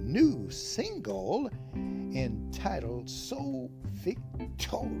new single entitled So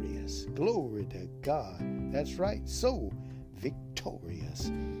Victorious. Glory to God. That's right, so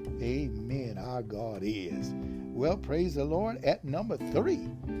victorious. Amen. Our God is. Well, praise the Lord. At number 3,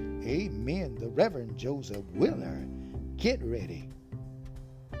 amen, the Reverend Joseph Wheeler. Get ready.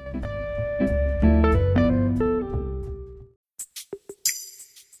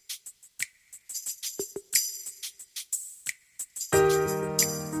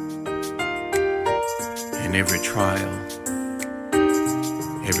 In every trial,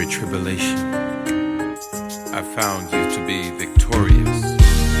 every tribulation, I found you to be victorious.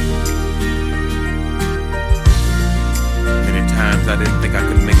 Many times I didn't think I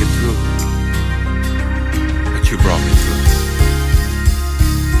could make it through, but you brought me through.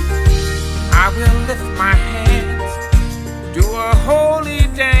 I will lift my hands, do a holy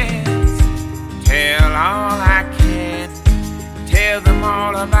dance, tell all I can, tell them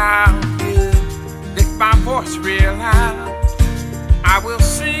all about you. Lift my voice real loud, I will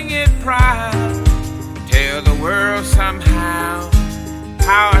sing it proud, tell the world somehow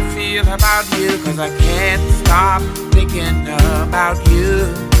how I feel about you, 'cause I can't stop thinking about you,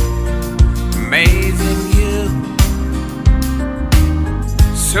 amazing you,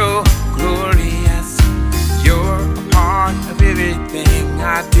 so glorious, you're a part of everything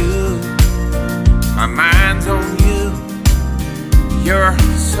I do, my mind's on you, you're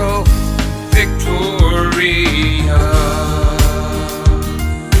so victorious.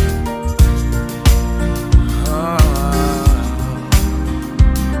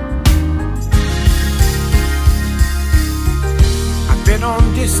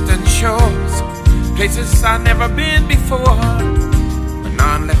 On distant shores, places I've never been before, but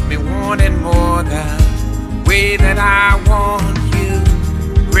none left me wanting more the way that I want you.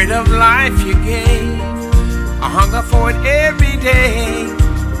 Bread of life you gave, I hunger for it every day.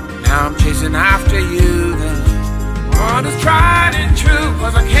 Now I'm chasing after you, the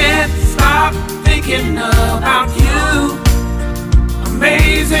 'cause I can't stop thinking about you,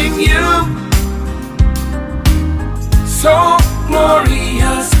 amazing you, so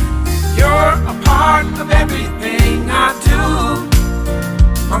glorious. You're a part of everything I do.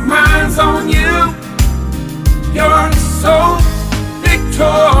 My mind's on you. You're so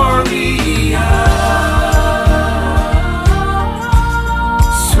victorious.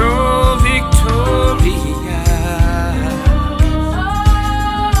 So victorious.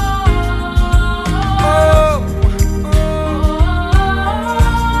 Oh,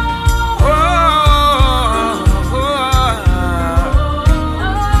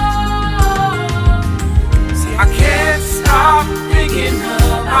 see, I can't stop thinking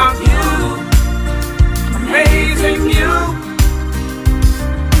about you, amazing you,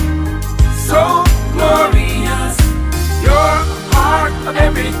 so glorious. You're a part of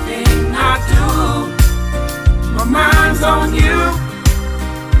everything I do. My mind's on you.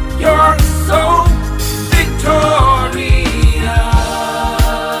 You're so victorious.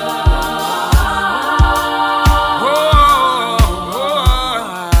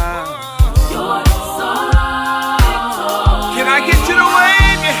 You're so victorious. Can I get you to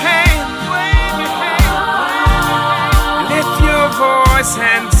wave your hand? Wave your hand. Lift your voice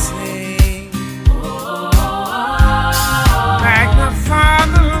and sing. Magnify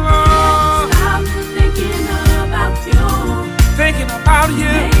the Lord. Stop thinking about you, Thinking about you,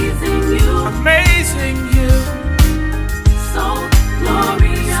 amazing you, amazing you, so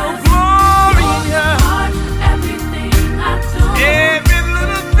glorious. so glorious. Part of everything I do. Every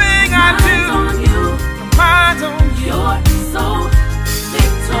little thing I Eyes do, on you, my mind's on you. you're so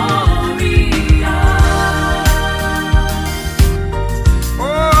victorious.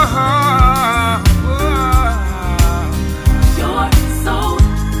 Oh, You're so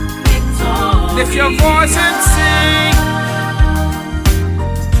victorious. lift your voice and sing.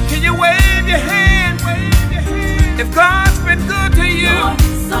 Can you wave your hand? Wave your hand. If God's been good to you, You're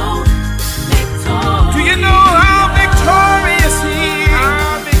so victorious. do you know how victorious He is?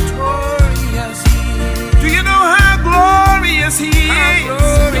 How victorious He is. Do you know how glorious He is?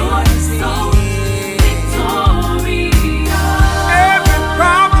 You're so victorious. Every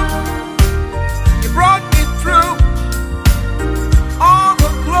problem you brought me through, all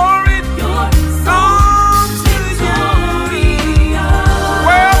the glory You're so belongs to you. victorious.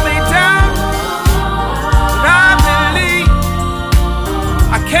 Wear me down, but I believe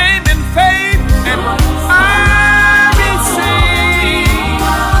I came in faith and I received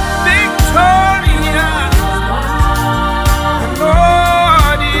victorious. The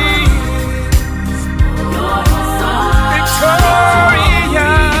Lord is You're so victorious.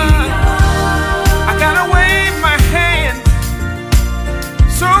 I gotta wave my hand.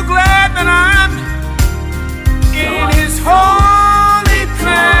 So glad that I'm in His holy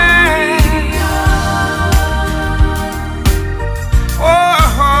place.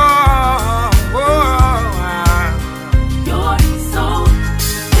 Oh, You're so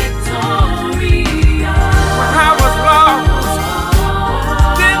victorious. when I was lost,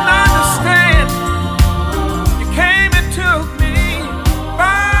 didn't understand, You came and took me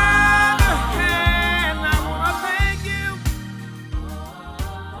by the hand. I wanna thank you.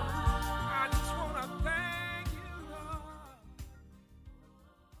 I just wanna thank you, Lord.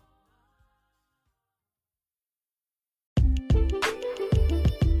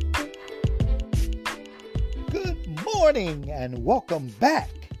 Good morning and welcome back.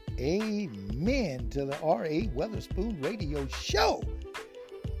 Amen to the R.A.Weatherspoon radio show.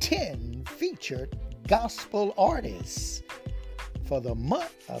 10 featured gospel artists for the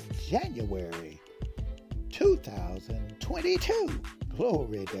month of January 2022.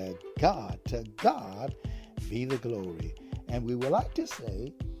 Glory to God. To God be the glory. And we would like to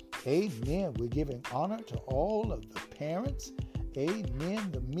say, amen. We're giving honor to all of the parents.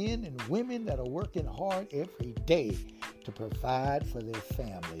 Amen. The men and women that are working hard every day to provide for their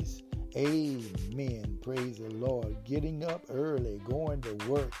families. Amen. Praise the Lord. Getting up early, going to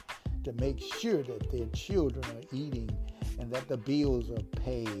work to make sure that their children are eating and that the bills are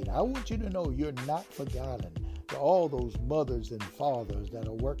paid. I want you to know you're not forgotten. To all those mothers and fathers that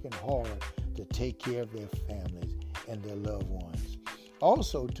are working hard to take care of their families and their loved ones.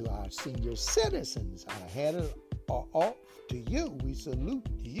 Also to our senior citizens, our hat are off to you. We salute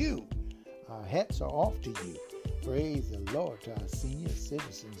you. Our hats are off to you. Praise the Lord. To our senior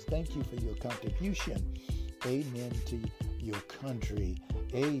citizens, thank you for your contribution. Amen to your country.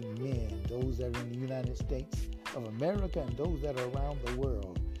 Amen. Those that are in the United States of America and those that are around the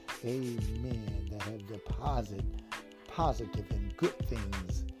world. Amen. That have deposited positive and good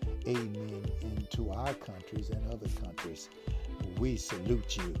things. Amen. Into our countries and other countries. we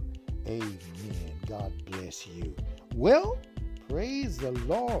salute you. Amen. God bless you. Well, praise the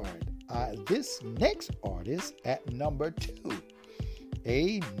Lord. This next artist at number 2.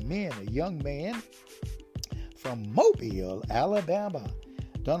 Amen. A young man from Mobile, Alabama.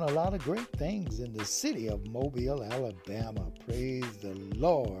 Done a lot of great things in the city of Mobile, Alabama. Praise the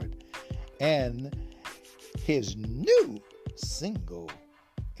Lord. And his new single,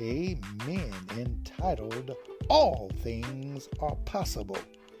 amen, entitled All Things Are Possible,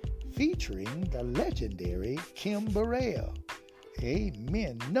 featuring the legendary Kim Burrell.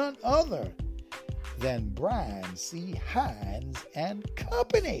 Amen. None other than Brian C. Hines and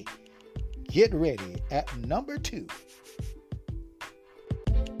Company. Get ready at number 2.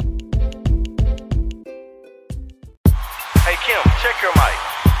 Hey Kim, check your mic.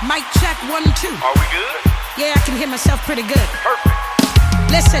 Mic check 1, 2. Are we good? Yeah, I can hear myself pretty good. Perfect.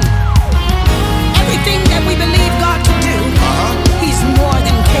 Listen, everything that we believe God to do, He's more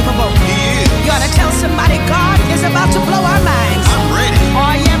than capable. He is. You ought to tell somebody God is about to blow our minds. I'm ready.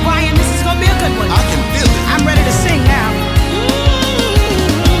 Oh yeah, Brian, this is gonna be a good one. I can feel it. I'm ready to sing now.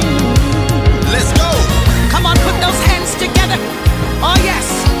 Let's go. Come on, put those hands together. Oh yes,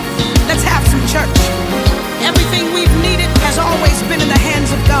 let's have some church. Everything we've needed has always been in the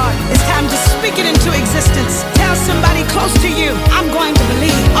hands of God. It's time to speak it into existence. Tell somebody close to you, I'm going to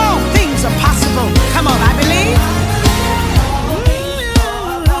believe all things are possible. Come on, I believe.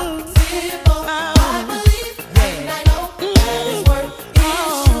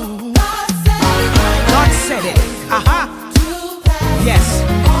 God said it. Yes.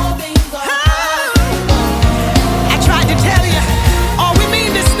 I tried to tell you, oh, we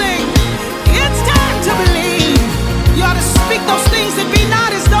mean this thing. It's time to believe. You ought to speak those things that be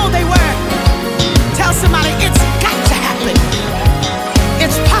not as though they were. Tell somebody it's got to happen.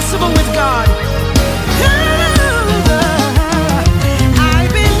 It's possible with God. I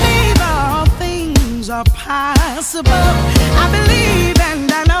believe all things are possible. I believe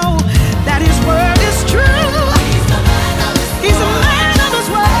and I know that His word is true. He's a man of His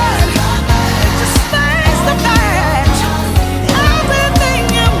word. Just face the fact. Everything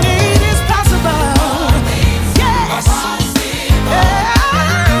you need is possible. Yes. Yeah.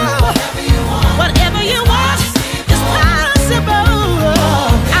 Whatever you want is possible.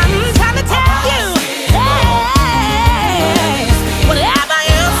 I'm trying to tell you. Hey. Whatever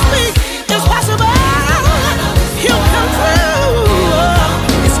you speak is possible. He'll come through.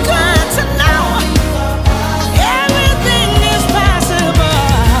 It's good to know. Everything is possible.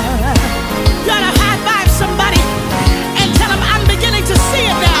 You gotta high five somebody and tell them I'm beginning to see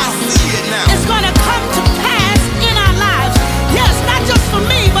it now. I see it now. It's gonna come to pass in our lives. Yes, not just for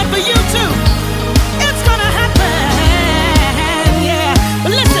me, but for you too. It's gonna happen. Yeah.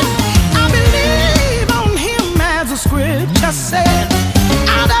 But listen, I believe on Him as the scripture said.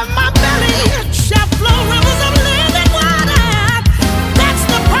 Out of my belly shall flow rivers of living water. That's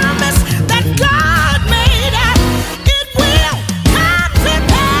the promise that God made. It will come to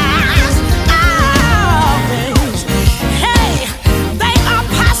pass. All things, hey, they are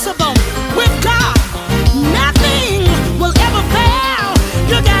possible with God. Nothing will ever fail.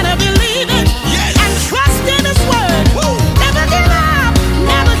 You gotta believe it and trust in His word. Never give up,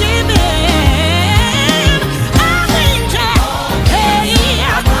 never give in. All things, hey,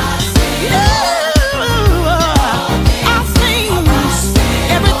 all things,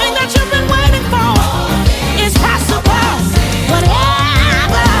 everything that you've been waiting for is possible.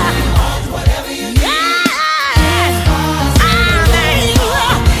 Whatever,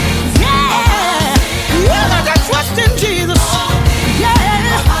 you got to trust in Jesus. Yeah,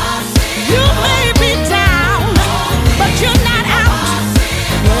 you may be down, but you're not out.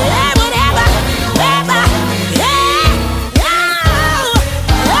 Yeah, whatever,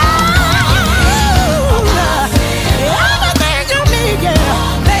 everything you need,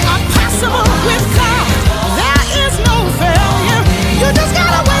 they are possible with God. There is no failure. You just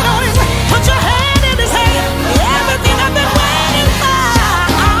gotta wait on Him. Put your hand in His hand. Everything I've been waiting for,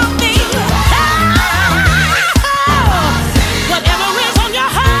 all things. Whatever is on your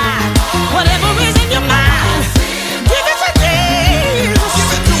heart, whatever is in your mind, give it to Jesus.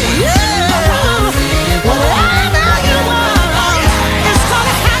 Yeah. Whatever you want, it's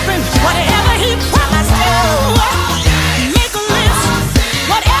gonna happen. Whatever He promised you, make a list.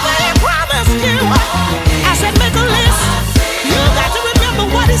 Whatever He promised you, I said make a list. You got to remember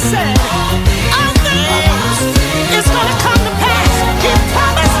what He said. All things, it's gonna come to pass. He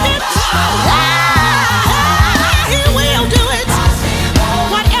promised it. He will do it.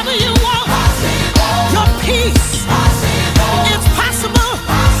 Whatever you want, your peace, it's possible.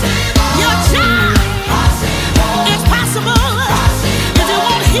 Your job, it's possible.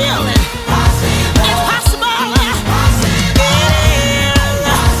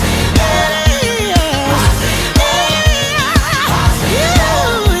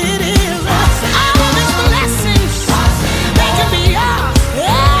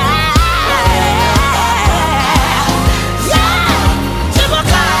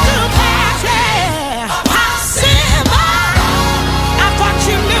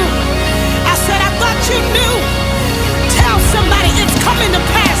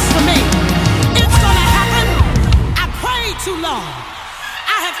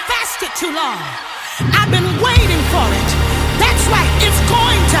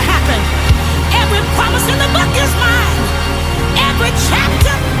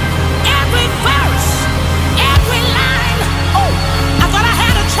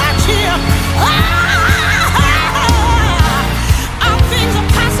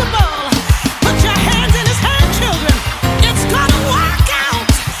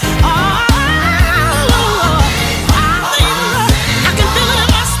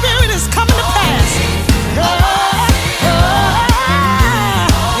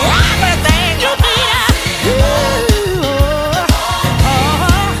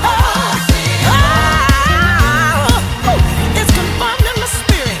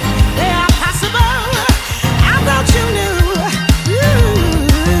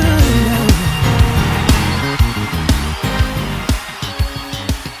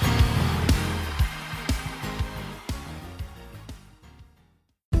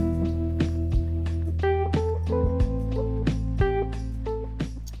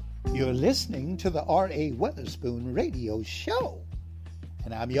 You're listening to the R.A.Weatherspoon radio show.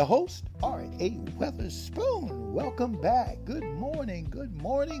 And I'm your host, R.A. Weatherspoon. Welcome back. Good morning, good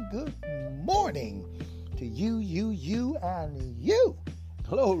morning, good morning to you, and you.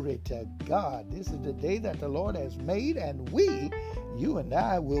 Glory to God. This is the day that the Lord has made, and you and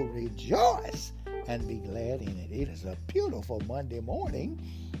I will rejoice and be glad in it. It is a beautiful Monday morning.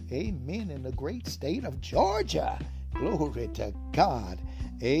 Amen. In the great state of Georgia. Glory to God.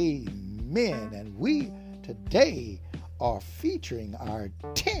 Amen. And we today are featuring our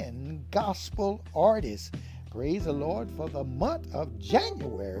 10 gospel artists. Praise the Lord, for the month of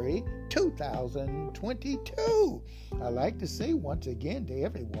January 2022. I like to say once again to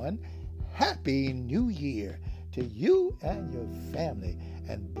everyone, Happy New Year to you and your family,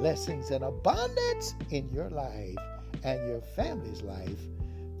 and blessings and abundance in your life and your family's life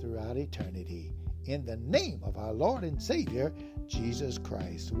throughout eternity. In the name of our Lord and Savior, Jesus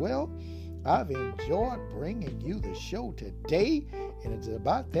Christ. Well, I've enjoyed bringing you the show today, and it's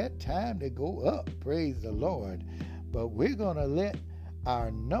about that time to go up. Praise the Lord. But we're going to let our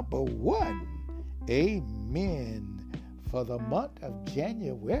number one, amen, for the month of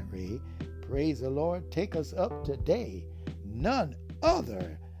January, praise the Lord, take us up today. None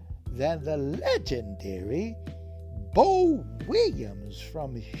other than the legendary Bo Williams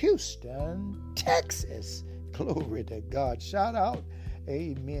from Houston, Texas. Glory to God. Shout out,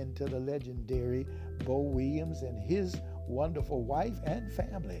 amen, to the legendary Bo Williams and his wonderful wife and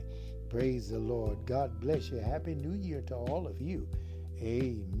family. Praise the Lord. God bless you. Happy New Year to all of you.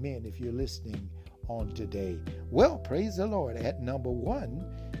 Amen. If you're listening on today. Well, praise the Lord. At number one,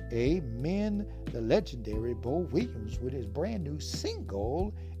 amen, the legendary Bo Williams with his brand new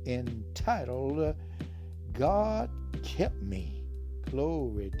single entitled God Kept Me.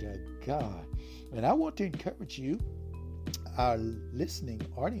 Glory to God. And I want to encourage you, our listening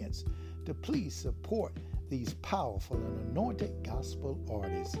audience, to please support these powerful and anointed gospel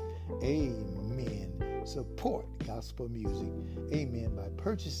artists. Amen. Support gospel music. Amen. By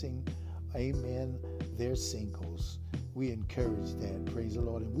purchasing, amen, their singles. We encourage that. Praise the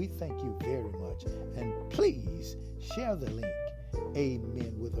Lord. And we thank you very much. And please share the link.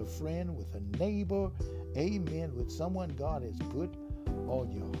 Amen. With a friend, with a neighbor. Amen. With someone God has put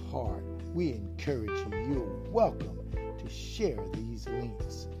on your heart. We encourage you. You're welcome to share these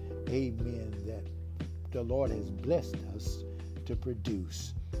links. Amen. That the Lord has blessed us to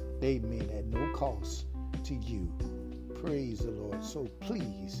produce. Amen. At no cost to you. Praise the Lord. So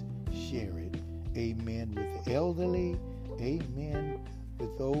please share it. Amen. With the elderly. Amen.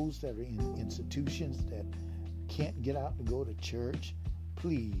 With those that are in institutions that can't get out to go to church.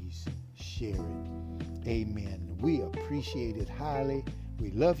 Please share it. Amen. We appreciate it highly.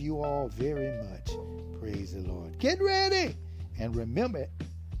 We love you all very much. Praise the Lord. Get ready. And remember,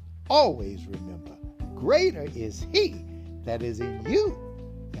 always remember, greater is He that is in you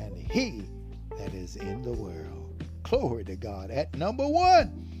than he that is in the world. Glory to God. At number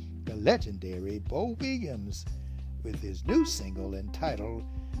one, the legendary Bo Williams with his new single entitled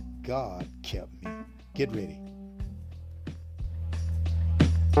God Kept Me. Get ready.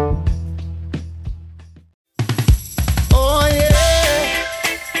 Oh yeah.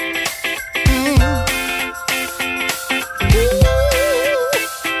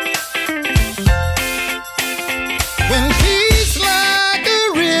 When peace like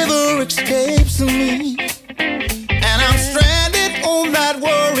a river escapes me, and I'm stranded on that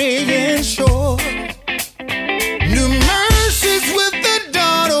worrying shore, new mercies with the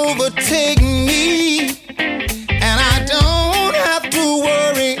dawn overtake me, and I don't have to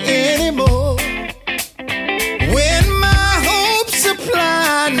worry anymore. When my hope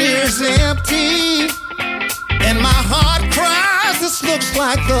supply nears empty, and my heart cries, this looks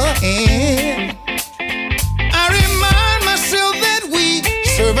like the end, I remind myself that we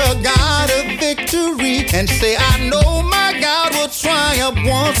serve a God of victory, and say, I know my God will triumph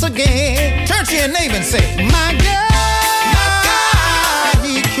once again. Turn to your neighbor and say, my God,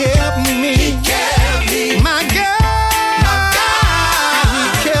 He kept me. He kept me. My God, He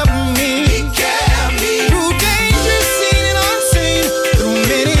kept me. He kept me. Through danger seen and unseen, through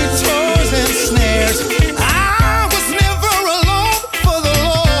many toils and snares, I was never alone, for the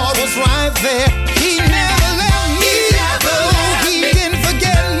Lord was right there. He never left me, though He didn't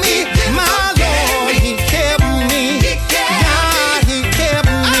forget me. My Lord, He kept me. God, He kept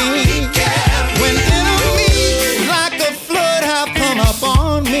me. When enemies like a flood have come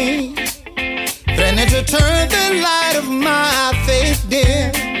upon me, threatening to turn the light of my faith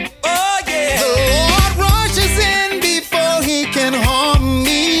dim, oh yeah, the Lord rushes in before He can harm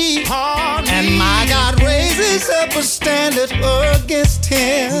me, and my God raises up a standard against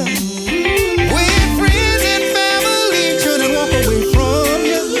him.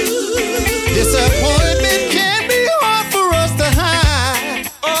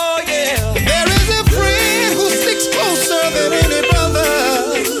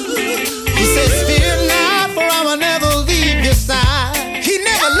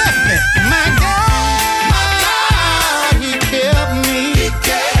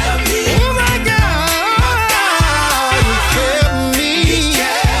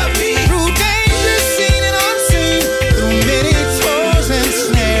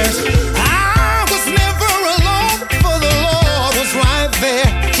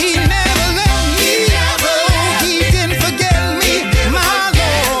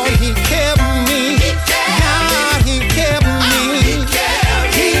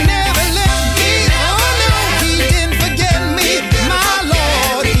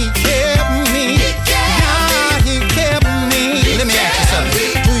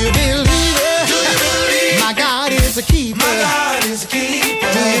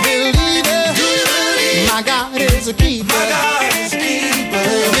 a keeper. My God is a keeper.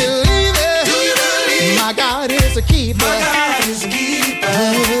 Do you believe it? Do you believe? My God is a keeper. My God is a keeper.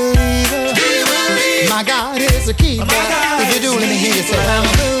 Do you believe it? Do you believe? My God is a keeper. My God If you do, is let me hear you say, keeper. I'm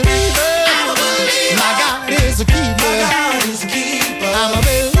a believer. I'm a believer. My God is a keeper. My God is a keeper. I'm a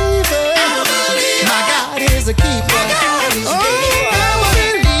believer. I'm a believer. My God is a keeper. My God is a Oh, keeper. I'm a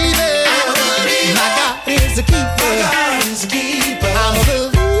believer. I'm a believer. My God is a keeper. My God is a keeper. I'm a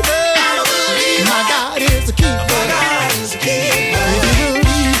believer. I'm a believer. My God is a keeper. My God is a keeper. If you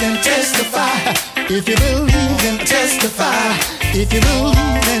believe, then testify. If you believe, then testify. If you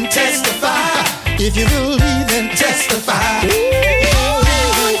believe, then testify. If you believe, then testify.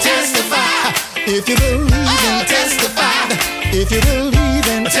 Testify. If you believe, then testify. If you believe,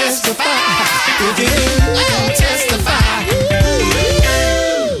 then testify. If you believe, then testify.